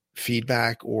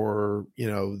feedback or,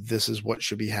 this is what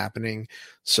should be happening.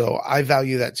 So I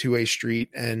value that two-way street,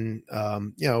 and,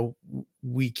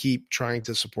 we keep trying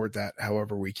to support that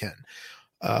however we can.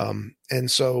 And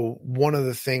so one of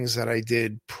the things that I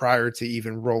did prior to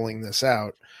even rolling this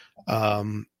out,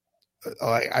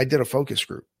 I did a focus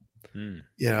group,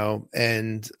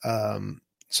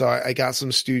 so I got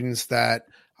some students that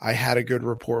I had a good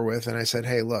rapport with, and I said,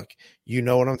 hey, look,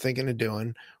 what I'm thinking of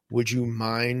doing. Would you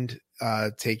mind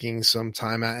taking some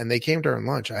time out? And they came during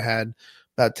lunch. I had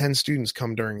about 10 students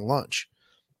come during lunch.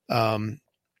 And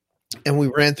we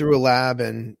ran through a lab,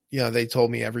 and, they told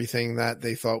me everything that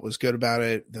they thought was good about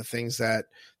it, the things that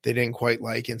they didn't quite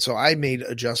like. And so I made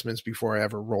adjustments before I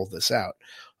ever rolled this out.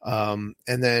 And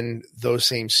then those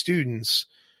same students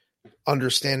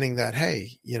understanding that,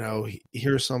 hey,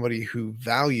 here's somebody who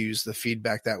values the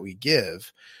feedback that we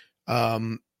give.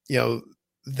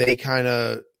 They kind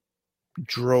of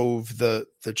drove the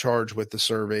charge with the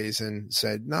surveys and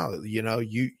said, no,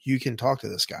 you can talk to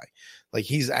this guy. Like,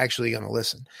 he's actually going to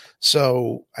listen.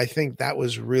 So I think that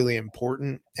was really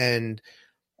important. And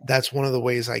that's one of the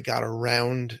ways I got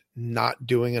around not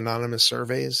doing anonymous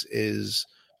surveys is,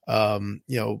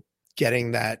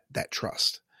 getting that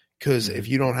trust. Because if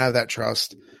you don't have that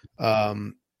trust,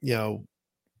 they're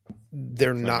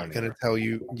not going to tell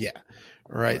you. Yeah.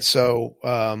 Right. So,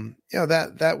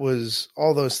 that was,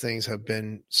 all those things have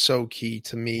been so key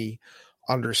to me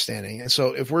understanding. And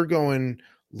so if we're going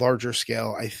larger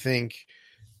scale, I think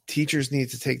teachers need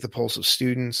to take the pulse of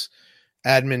students.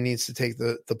 Admin needs to take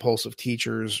the pulse of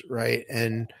teachers. Right.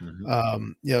 And,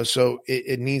 so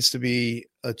it needs to be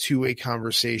a two-way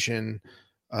conversation,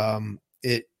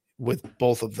 with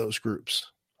both of those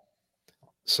groups.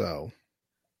 So.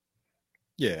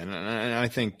 Yeah, and I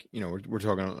think, we're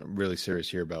talking really serious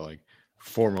here about like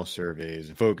formal surveys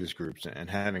and focus groups and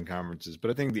having conferences,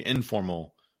 but I think the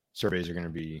informal surveys are going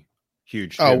to be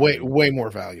huge. Oh, way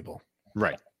more valuable.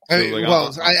 Right.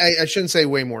 So, I shouldn't say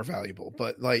way more valuable,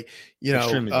 but like,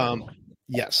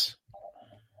 yes.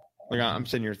 Like, I'm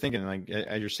sitting here thinking, like,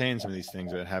 as you're saying some of these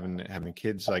things about having the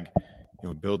kids, like,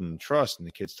 building trust and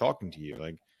the kids talking to you,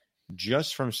 like,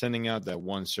 just from sending out that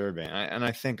one survey, and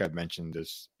I think I've mentioned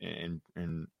this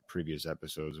in previous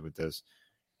episodes with this,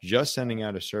 just sending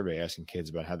out a survey asking kids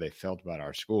about how they felt about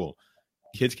our school.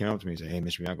 Kids came up to me and said, hey,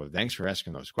 Mr. Bianco, thanks for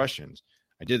asking those questions.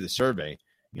 I did the survey.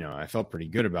 I felt pretty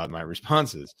good about my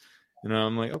responses.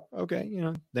 I'm like, oh, okay,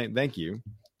 thank you.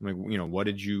 I'm like,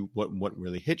 what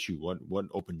really hit you? What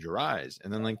opened your eyes?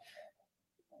 And then, like,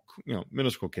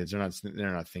 middle school kids, they're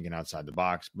not thinking outside the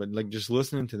box, but like just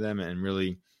listening to them and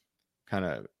really kind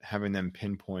of having them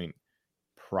pinpoint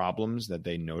problems that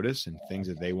they notice and things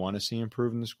that they want to see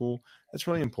improve in the school. That's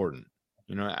really important.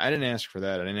 I didn't ask for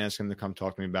that. I didn't ask them to come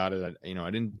talk to me about it.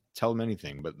 I didn't tell them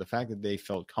anything, but the fact that they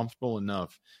felt comfortable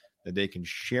enough that they can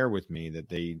share with me that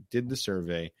they did the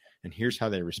survey and here's how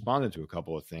they responded to a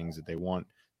couple of things that they want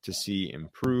to see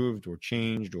improved or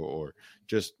changed or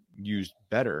just used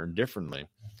better and differently,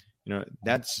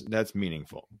 that's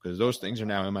meaningful, because those things are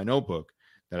now in my notebook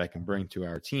that I can bring to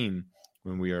our team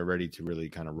when we are ready to really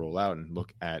kind of roll out and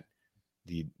look at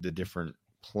the different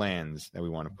plans that we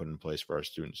want to put in place for our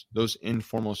students. Those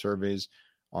informal surveys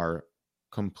are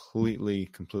completely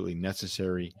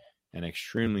necessary and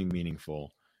extremely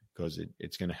meaningful, because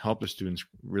it's going to help the students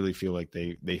really feel like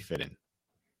they fit in.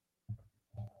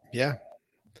 Yeah.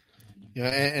 Yeah.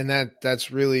 And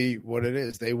that's really what it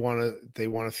is. They want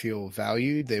to feel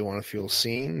valued. They want to feel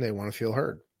seen. They want to feel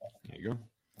heard. There you go.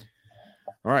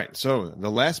 All right. So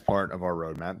the last part of our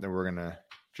roadmap that we're going to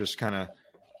just kind of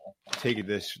take it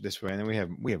this way. And then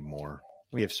we have more.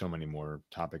 We have so many more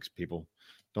topics. People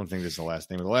don't think this is the last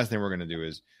thing, but the last thing we're going to do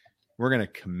is we're going to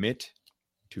commit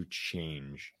to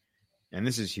change. And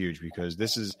this is huge, because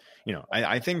this is,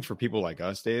 I think for people like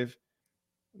us, Dave,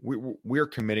 we're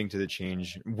committing to the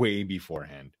change way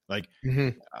beforehand. Like,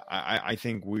 I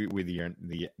think we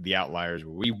the outliers,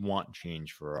 we want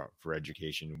change for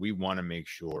education. We want to make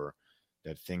sure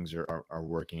that things are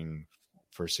working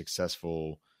for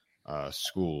successful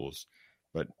schools.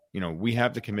 But, we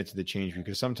have to commit to the change,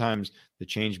 because sometimes the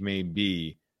change may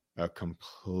be a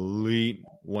complete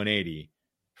 180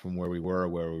 from where we were or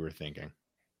where we were thinking.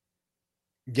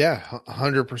 Yeah,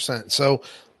 100%. So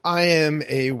I am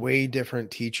a way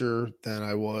different teacher than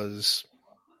I was,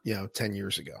 10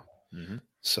 years ago. Mm-hmm.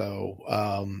 So,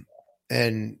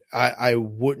 and I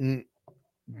wouldn't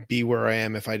be where I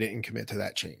am if I didn't commit to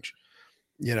that change,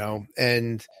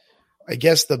 and I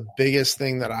guess the biggest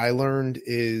thing that I learned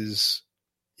is,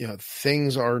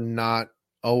 things are not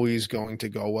always going to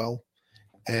go well,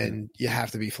 and you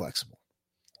have to be flexible.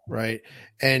 Right.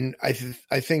 And I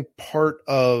think part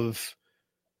of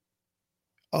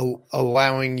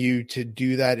allowing you to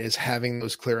do that is having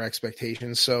those clear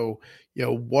expectations. So,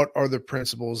 what are the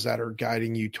principles that are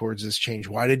guiding you towards this change?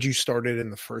 Why did you start it in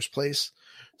the first place?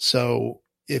 So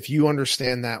if you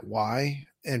understand that why,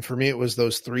 and for me, it was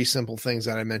those 3 simple things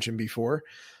that I mentioned before.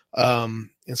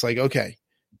 It's like, okay,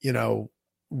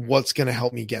 what's going to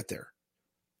help me get there?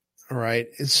 All right.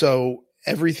 And so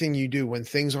everything you do when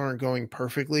things aren't going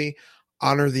perfectly,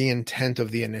 honor the intent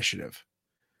of the initiative.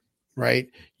 Right?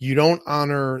 You don't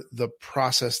honor the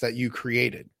process that you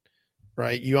created,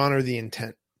 right? You honor the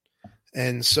intent.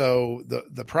 And so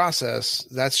the process,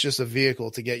 that's just a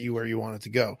vehicle to get you where you want it to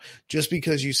go. Just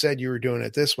because you said you were doing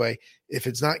it this way, if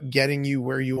it's not getting you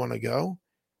where you want to go,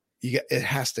 it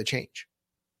has to change.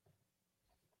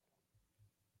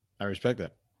 I respect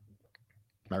that.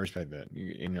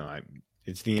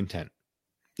 It's the intent,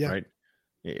 right?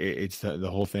 It's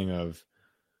the whole thing of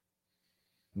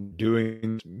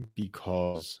doing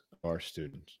because of our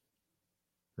students,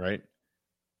 right?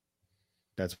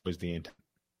 That's always the intent.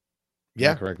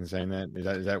 Am I correct in saying that?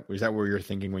 Is that where you're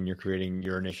thinking when you're creating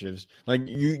your initiatives? Like,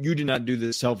 you did not do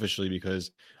this selfishly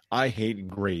because I hate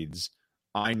grades.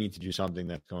 I need to do something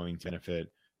that's going to benefit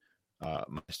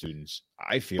my students.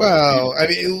 I feel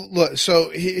look. So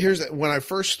here's when I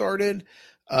first started.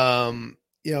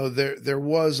 There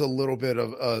was a little bit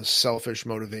of a selfish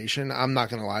motivation. I'm not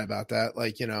going to lie about that.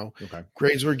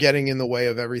 Grades were getting in the way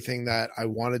of everything that I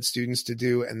wanted students to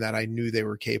do and that I knew they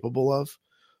were capable of.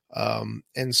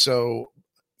 And so,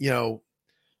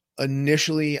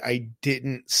 initially I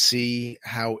didn't see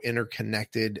how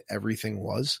interconnected everything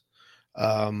was.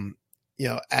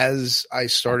 As I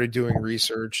started doing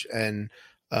research and,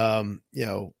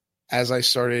 as I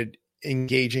started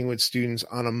engaging with students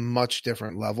on a much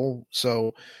different level.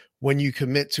 So when you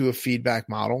commit to a feedback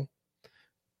model,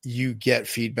 you get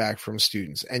feedback from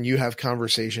students and you have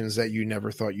conversations that you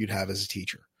never thought you'd have as a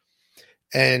teacher.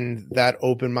 And that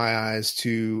opened my eyes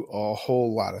to a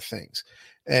whole lot of things.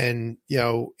 And,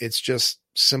 it's just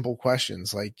simple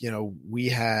questions. Like, we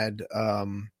had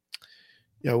an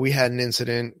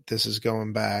incident. This is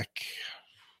going back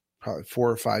probably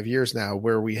 4 or 5 years now,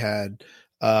 where we had,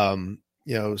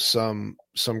 some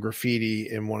graffiti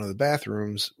in one of the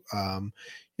bathrooms,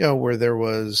 where there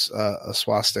was a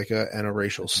swastika and a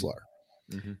racial slur.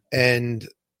 Mm-hmm. And,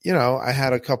 I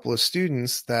had a couple of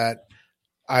students that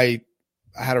I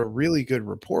had a really good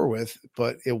rapport with,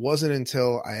 but it wasn't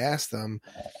until I asked them,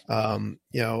 I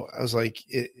was like,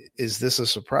 is this a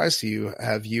surprise to you?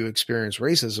 Have you experienced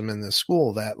racism in this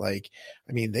school? That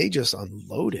they just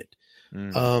unloaded.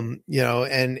 And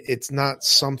it's not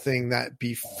something that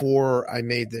before I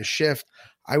made this shift,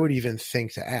 I would even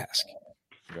think to ask,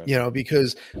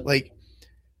 because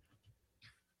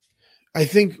I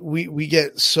think we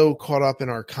get so caught up in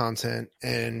our content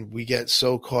and we get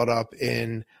so caught up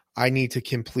in, I need to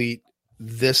complete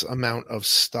this amount of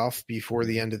stuff before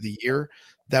the end of the year,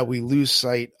 that we lose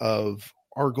sight of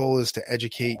our goal is to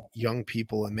educate young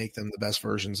people and make them the best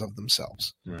versions of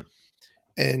themselves. Right.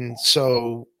 And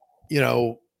so,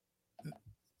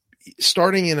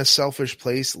 starting in a selfish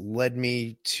place led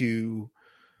me to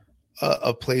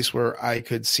a place where I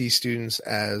could see students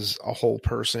as a whole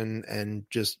person and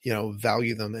just,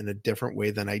 value them in a different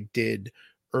way than I did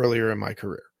earlier in my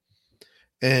career.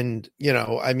 And,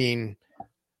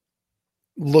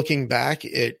 looking back,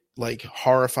 it like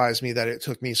horrifies me that it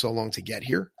took me so long to get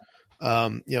here.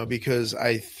 Because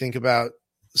I think about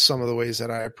some of the ways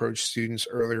that I approached students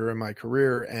earlier in my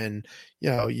career and,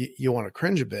 you want to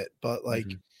cringe a bit, but like,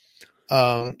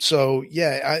 I'm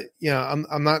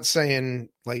not saying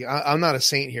like, I'm not a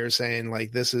saint here saying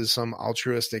like, this is some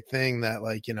altruistic thing that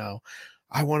like,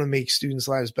 I want to make students'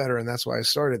 lives better. And that's why I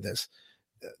started this.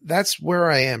 That's where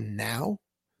I am now.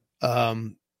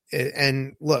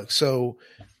 And look, so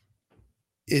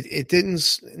it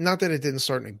didn't, not that it didn't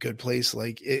start in a good place.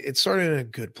 Like it started in a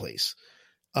good place.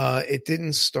 It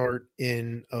didn't start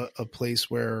in a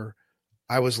place where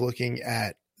I was looking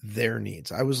at their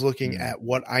needs. I was looking at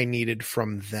what I needed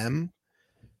from them.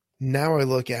 Now I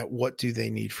look at what do they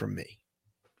need from me.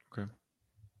 Okay.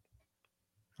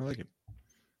 I like it.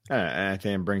 And I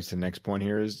think it brings to the next point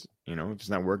here is, if it's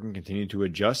not working, continue to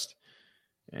adjust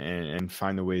and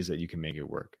find the ways that you can make it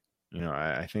work.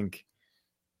 I think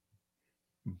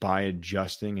by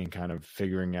adjusting and kind of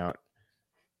figuring out,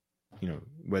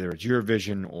 whether it's your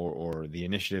vision or the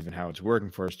initiative and how it's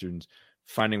working for our students,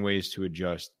 finding ways to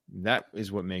adjust, that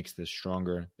is what makes this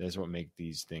stronger. That's what makes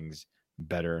these things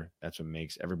better. That's what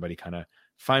makes everybody kind of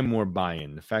find more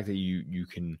buy-in. The fact that you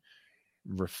can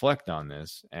reflect on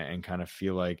this and kind of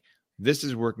feel like this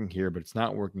is working here, but it's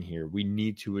not working here. We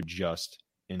need to adjust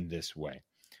in this way.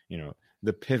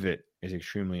 The pivot is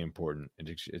extremely important.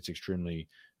 It's extremely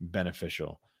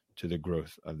beneficial to the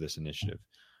growth of this initiative.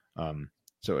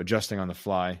 So adjusting on the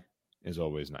fly is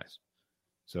always nice.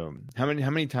 So how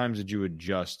many times did you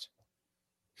adjust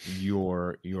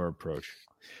your approach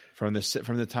from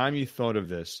the time you thought of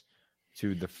this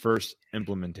to the first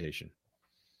implementation?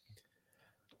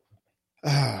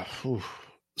 A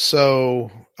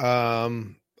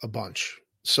bunch.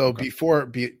 So okay.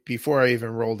 Before I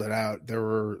even rolled it out, there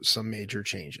were some major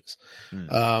changes.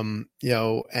 And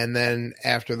then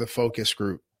after the focus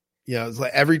group, it's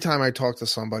like every time I talked to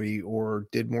somebody or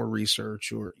did more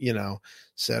research or,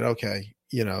 said, okay,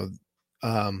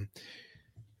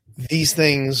 these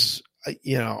things,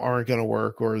 aren't going to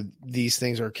work, or these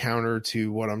things are counter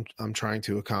to what I'm trying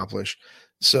to accomplish.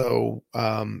 So,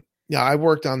 I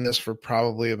worked on this for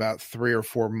probably about 3 or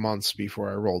 4 months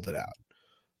before I rolled it out.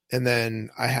 And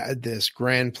then I had this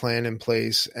grand plan in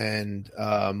place, and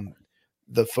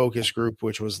the focus group,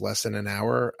 which was less than an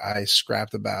hour, I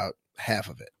scrapped about half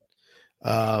of it.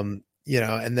 And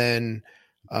then,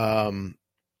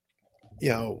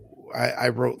 I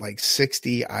wrote like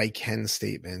 60 I can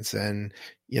statements, and,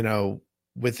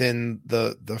 within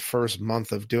the first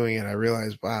month of doing it, I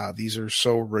realized, wow, these are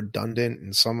so redundant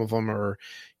and some of them are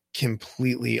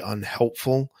completely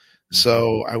unhelpful. Mm-hmm.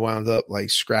 So I wound up like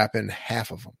scrapping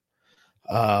half of them.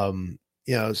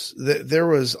 There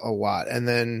was a lot. And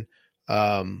then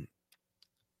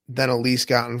Elise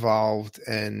got involved,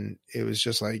 and it was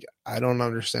just like, I don't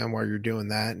understand why you're doing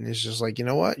that. And it's just like, you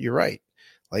know what? You're right.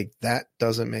 Like that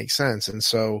doesn't make sense. And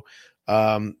so,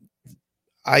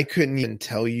 I couldn't even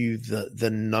tell you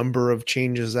the number of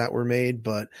changes that were made,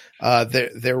 but,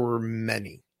 there were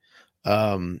many.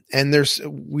 And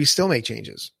we still make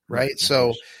changes, right?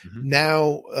 So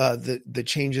now, the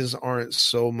changes aren't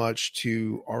so much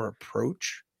to our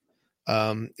approach.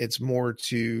 It's more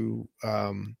to,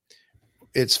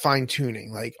 it's fine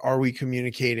tuning. Like, are we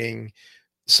communicating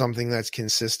something that's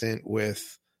consistent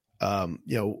with,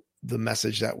 the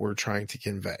message that we're trying to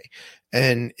convey?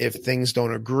 And if things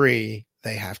don't agree,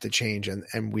 they have to change,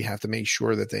 and we have to make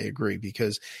sure that they agree,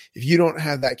 because if you don't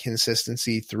have that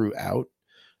consistency throughout,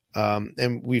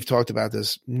 and we've talked about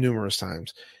this numerous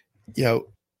times,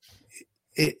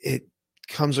 it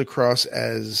comes across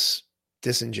as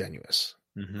disingenuous,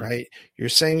 right? You're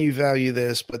saying you value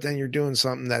this, but then you're doing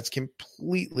something that's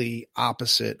completely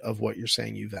opposite of what you're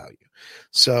saying you value.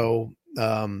 So,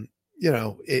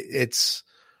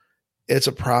 it's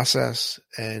a process,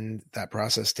 and that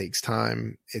process takes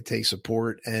time. It takes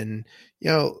support, and,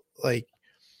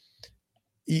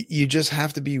 you just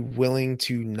have to be willing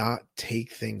to not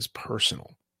take things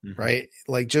personal, right?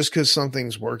 Like, just because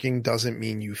something's working doesn't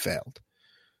mean you failed.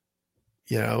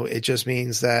 It just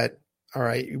means that, all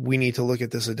right, we need to look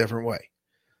at this a different way.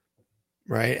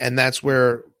 Right. And that's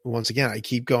where, once again, I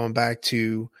keep going back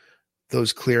to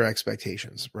those clear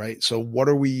expectations, right? So what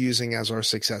are we using as our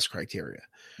success criteria?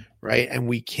 right? And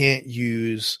we can't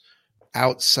use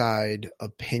outside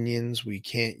opinions. We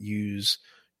can't use,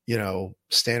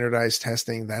 standardized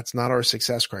testing. That's not our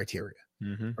success criteria,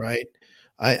 right?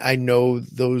 I know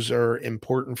those are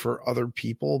important for other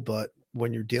people, but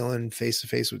when you're dealing face to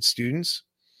face with students,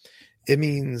 it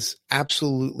means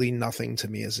absolutely nothing to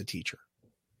me as a teacher.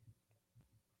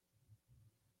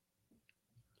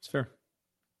 It's fair.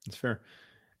 It's fair.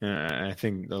 And I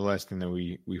think the last thing that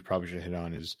we probably should hit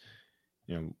on is,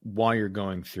 while you're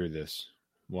going through this,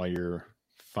 while you're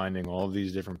finding all of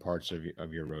these different parts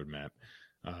of your roadmap,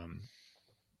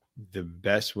 the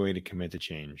best way to commit to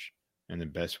change and the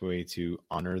best way to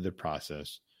honor the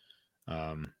process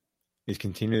is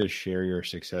continue to share your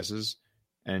successes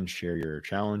and share your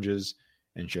challenges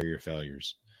and share your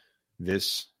failures.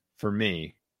 This, for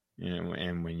me,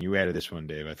 and when you added this one,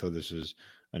 Dave, I thought this was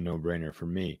a no-brainer for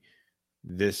me.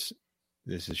 This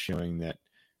is showing that,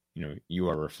 you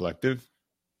are reflective.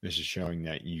 This is showing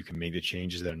that you can make the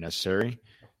changes that are necessary.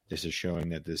 This is showing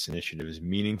that this initiative is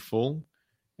meaningful,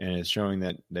 and it's showing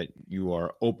that you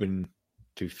are open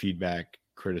to feedback,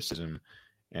 criticism,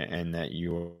 and that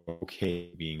you are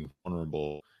okay being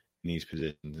vulnerable in these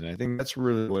positions. And I think that's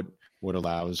really what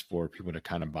allows for people to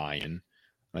kind of buy in.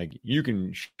 Like, you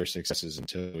can share successes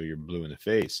until you're blue in the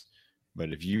face, but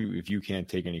if you can't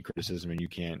take any criticism and you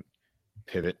can't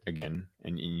pivot again,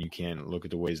 and you can't look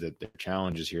at the ways that there are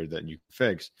challenges here that you can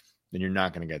fix, then you're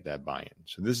not going to get that buy-in.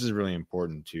 So this is really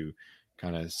important to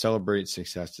kind of celebrate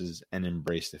successes and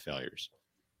embrace the failures.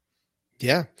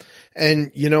 Yeah.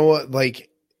 And you know what, like,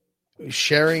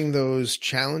 sharing those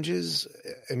challenges,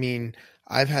 I mean,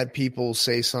 I've had people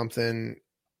say something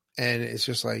and it's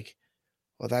just like,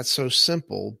 well, that's so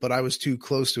simple, but I was too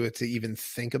close to it to even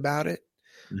think about it.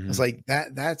 I was like,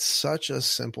 that's such a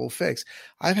simple fix.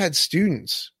 I've had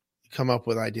students come up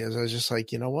with ideas. I was just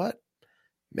like, you know what?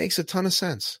 Makes a ton of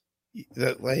sense.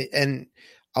 And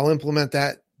I'll implement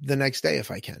that the next day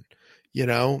if I can,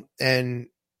 and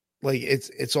like,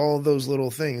 it's all of those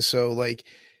little things. So like,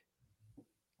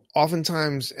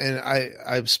 oftentimes, and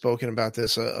I've spoken about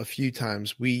this a few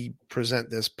times, we present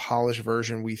this polished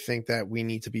version. We think that we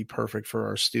need to be perfect for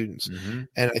our students.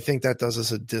 And I think that does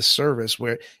us a disservice,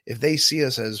 where if they see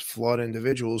us as flawed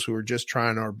individuals who are just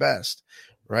trying our best,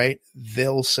 right,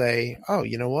 they'll say, oh,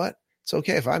 you know what? It's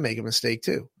okay if I make a mistake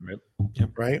too.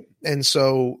 Yep. Right. And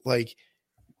so, like,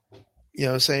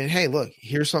 saying, hey, look,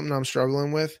 here's something I'm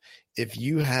struggling with. If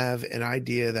you have an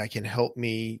idea that can help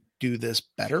me do this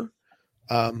better,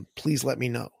 please let me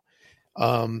know.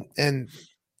 And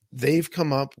they've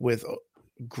come up with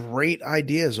great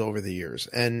ideas over the years.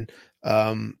 And,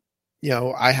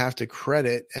 I have to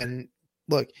credit, and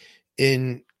look,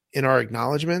 in our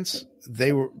acknowledgments,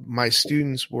 my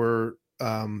students were,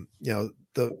 one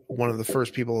of the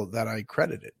first people that I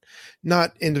credited,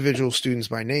 not individual students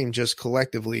by name, just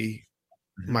collectively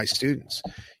my students,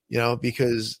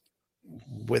 because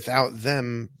without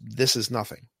them, this is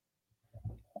nothing.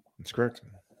 That's correct.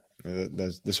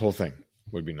 This whole thing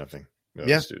would be nothing without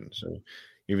the students. So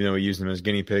even though we use them as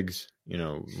guinea pigs,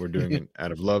 we're doing it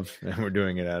out of love, and we're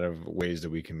doing it out of ways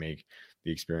that we can make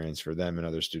the experience for them and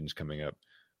other students coming up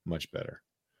much better.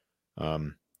 All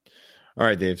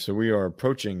right, Dave. So we are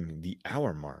approaching the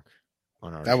hour mark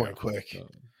on our show. Went quick.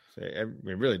 So it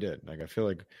really did. Like, I feel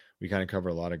like we kind of cover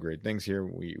a lot of great things here.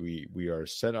 We are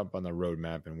set up on the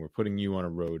roadmap, and we're putting you on a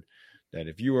road that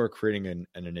if you are creating an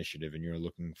initiative and you're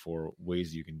looking for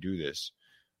ways you can do this,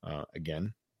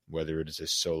 again, whether it is a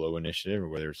solo initiative or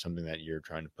whether it's something that you're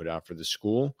trying to put out for the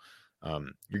school,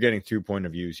 you're getting 2 point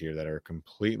of views here that are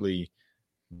completely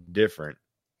different,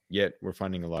 yet we're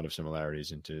finding a lot of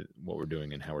similarities into what we're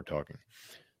doing and how we're talking.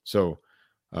 So,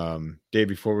 Dave,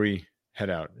 before we head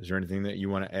out, is there anything that you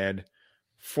want to add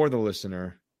for the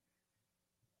listener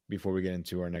before we get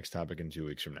into our next topic in 2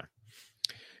 weeks from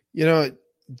now?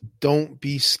 Don't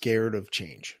be scared of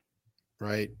change,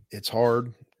 right? It's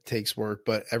hard, takes work,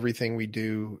 but everything we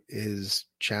do is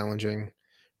challenging,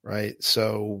 right?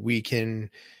 So we can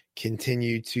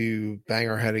continue to bang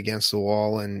our head against the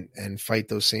wall and fight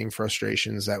those same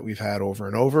frustrations that we've had over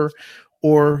and over,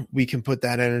 or we can put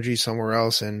that energy somewhere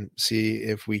else and see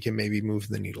if we can maybe move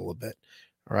the needle a bit.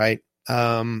 All right.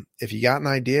 If you got an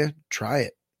idea, try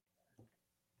it.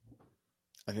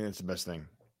 I think that's the best thing.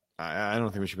 I don't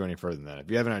think we should go any further than that.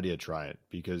 If you have an idea, try it,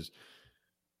 because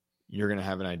you're going to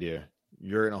have an idea.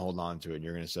 You're going to hold on to it. And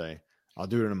you're going to say, I'll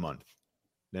do it in a month.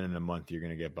 Then in a month, you're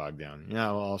going to get bogged down.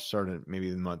 I'll start it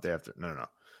maybe the month after. No.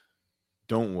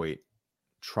 Don't wait.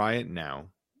 Try it now.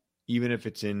 Even if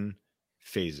it's in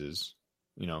phases,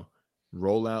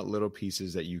 roll out little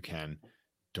pieces that you can.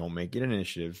 don't make it an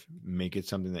initiative. Make it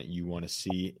something that you want to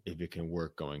see if it can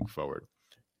work going forward.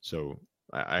 So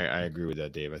I agree with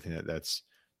that, Dave. I think that's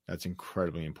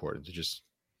incredibly important to just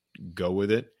go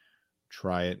with it,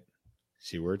 try it,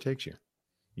 see where it takes you.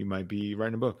 You might be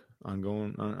writing a book on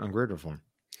going on grade reform.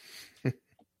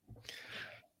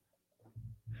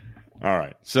 All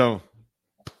right. So,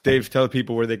 Dave, tell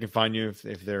people where they can find you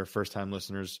if they're first-time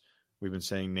listeners. We've been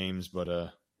saying names, but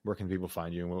where can people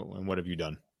find you, and what have you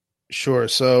done? Sure.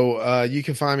 So you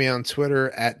can find me on Twitter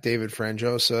at David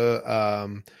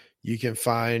Franjosa. You can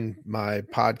find my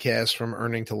podcast From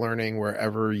Earning to Learning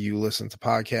wherever you listen to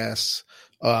podcasts,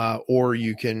 or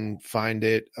you can find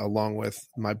it along with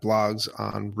my blogs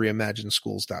on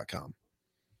reimagineschools.com.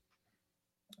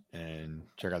 And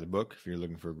check out the book if you're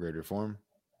looking for grade reform.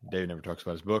 Dave never talks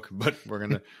about his book, but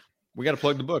we got to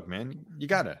plug the book, man.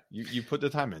 You put the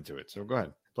time into it. So go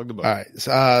ahead, plug the book. All right.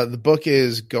 So, the book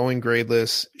is Going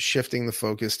Gradeless, Shifting the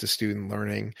Focus to Student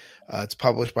Learning. It's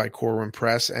published by Corwin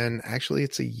Press, and actually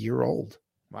it's a year old.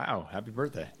 Wow. Happy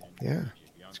birthday. Yeah.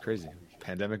 It's crazy.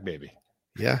 Pandemic baby.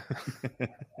 Yeah.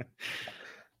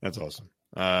 That's awesome.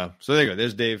 So there you go.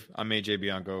 There's Dave. I'm AJ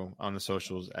Bianco on the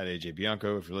socials at AJ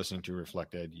Bianco. If you're listening to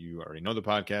Reflect Ed, you already know the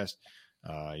podcast.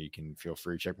 You can feel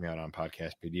free to check me out on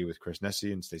Podcast PD with Chris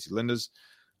Nesi and Stacey Lindas.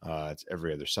 It's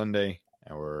every other Sunday.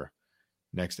 Our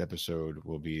next episode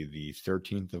will be the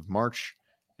 13th of March,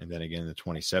 and then again the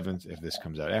 27th. If this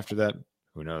comes out after that,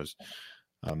 who knows?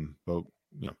 But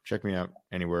check me out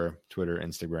anywhere: Twitter,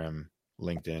 Instagram,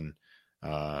 LinkedIn.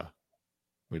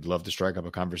 We'd love to strike up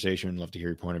a conversation. Love to hear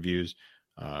your point of views.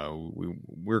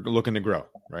 We're looking to grow,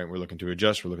 right? We're looking to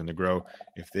adjust. We're looking to grow.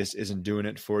 If this isn't doing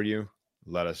it for you,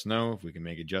 let us know. If we can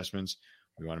make adjustments,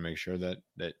 we want to make sure that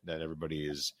everybody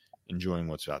is enjoying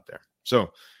what's out there.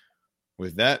 So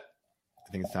with that,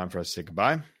 I think it's time for us to say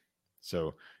goodbye.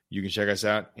 So you can check us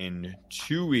out in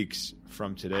 2 weeks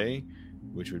from today,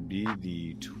 which would be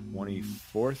the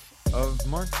 24th of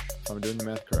March, if I'm doing the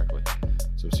math correctly.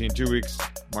 So see you in 2 weeks,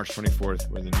 March 24th,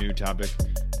 with a new topic,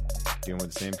 dealing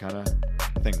with the same kind of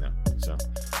thing though. So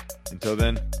until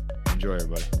then, enjoy,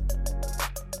 everybody.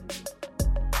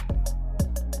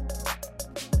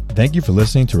 Thank you for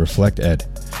listening to Reflect Ed.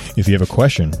 If you have a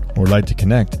question or would like to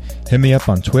connect, hit me up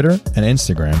on Twitter and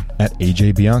Instagram at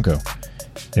AJ Bianco.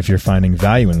 If you're finding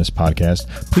value in this podcast,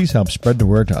 please help spread the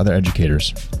word to other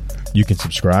educators. You can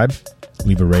subscribe,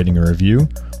 leave a rating or review,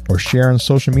 or share on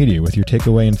social media with your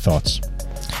takeaway and thoughts.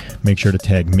 Make sure to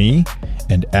tag me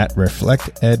and at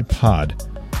Reflect Ed Pod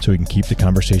so we can keep the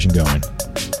conversation going.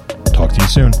 Talk to you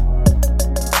soon.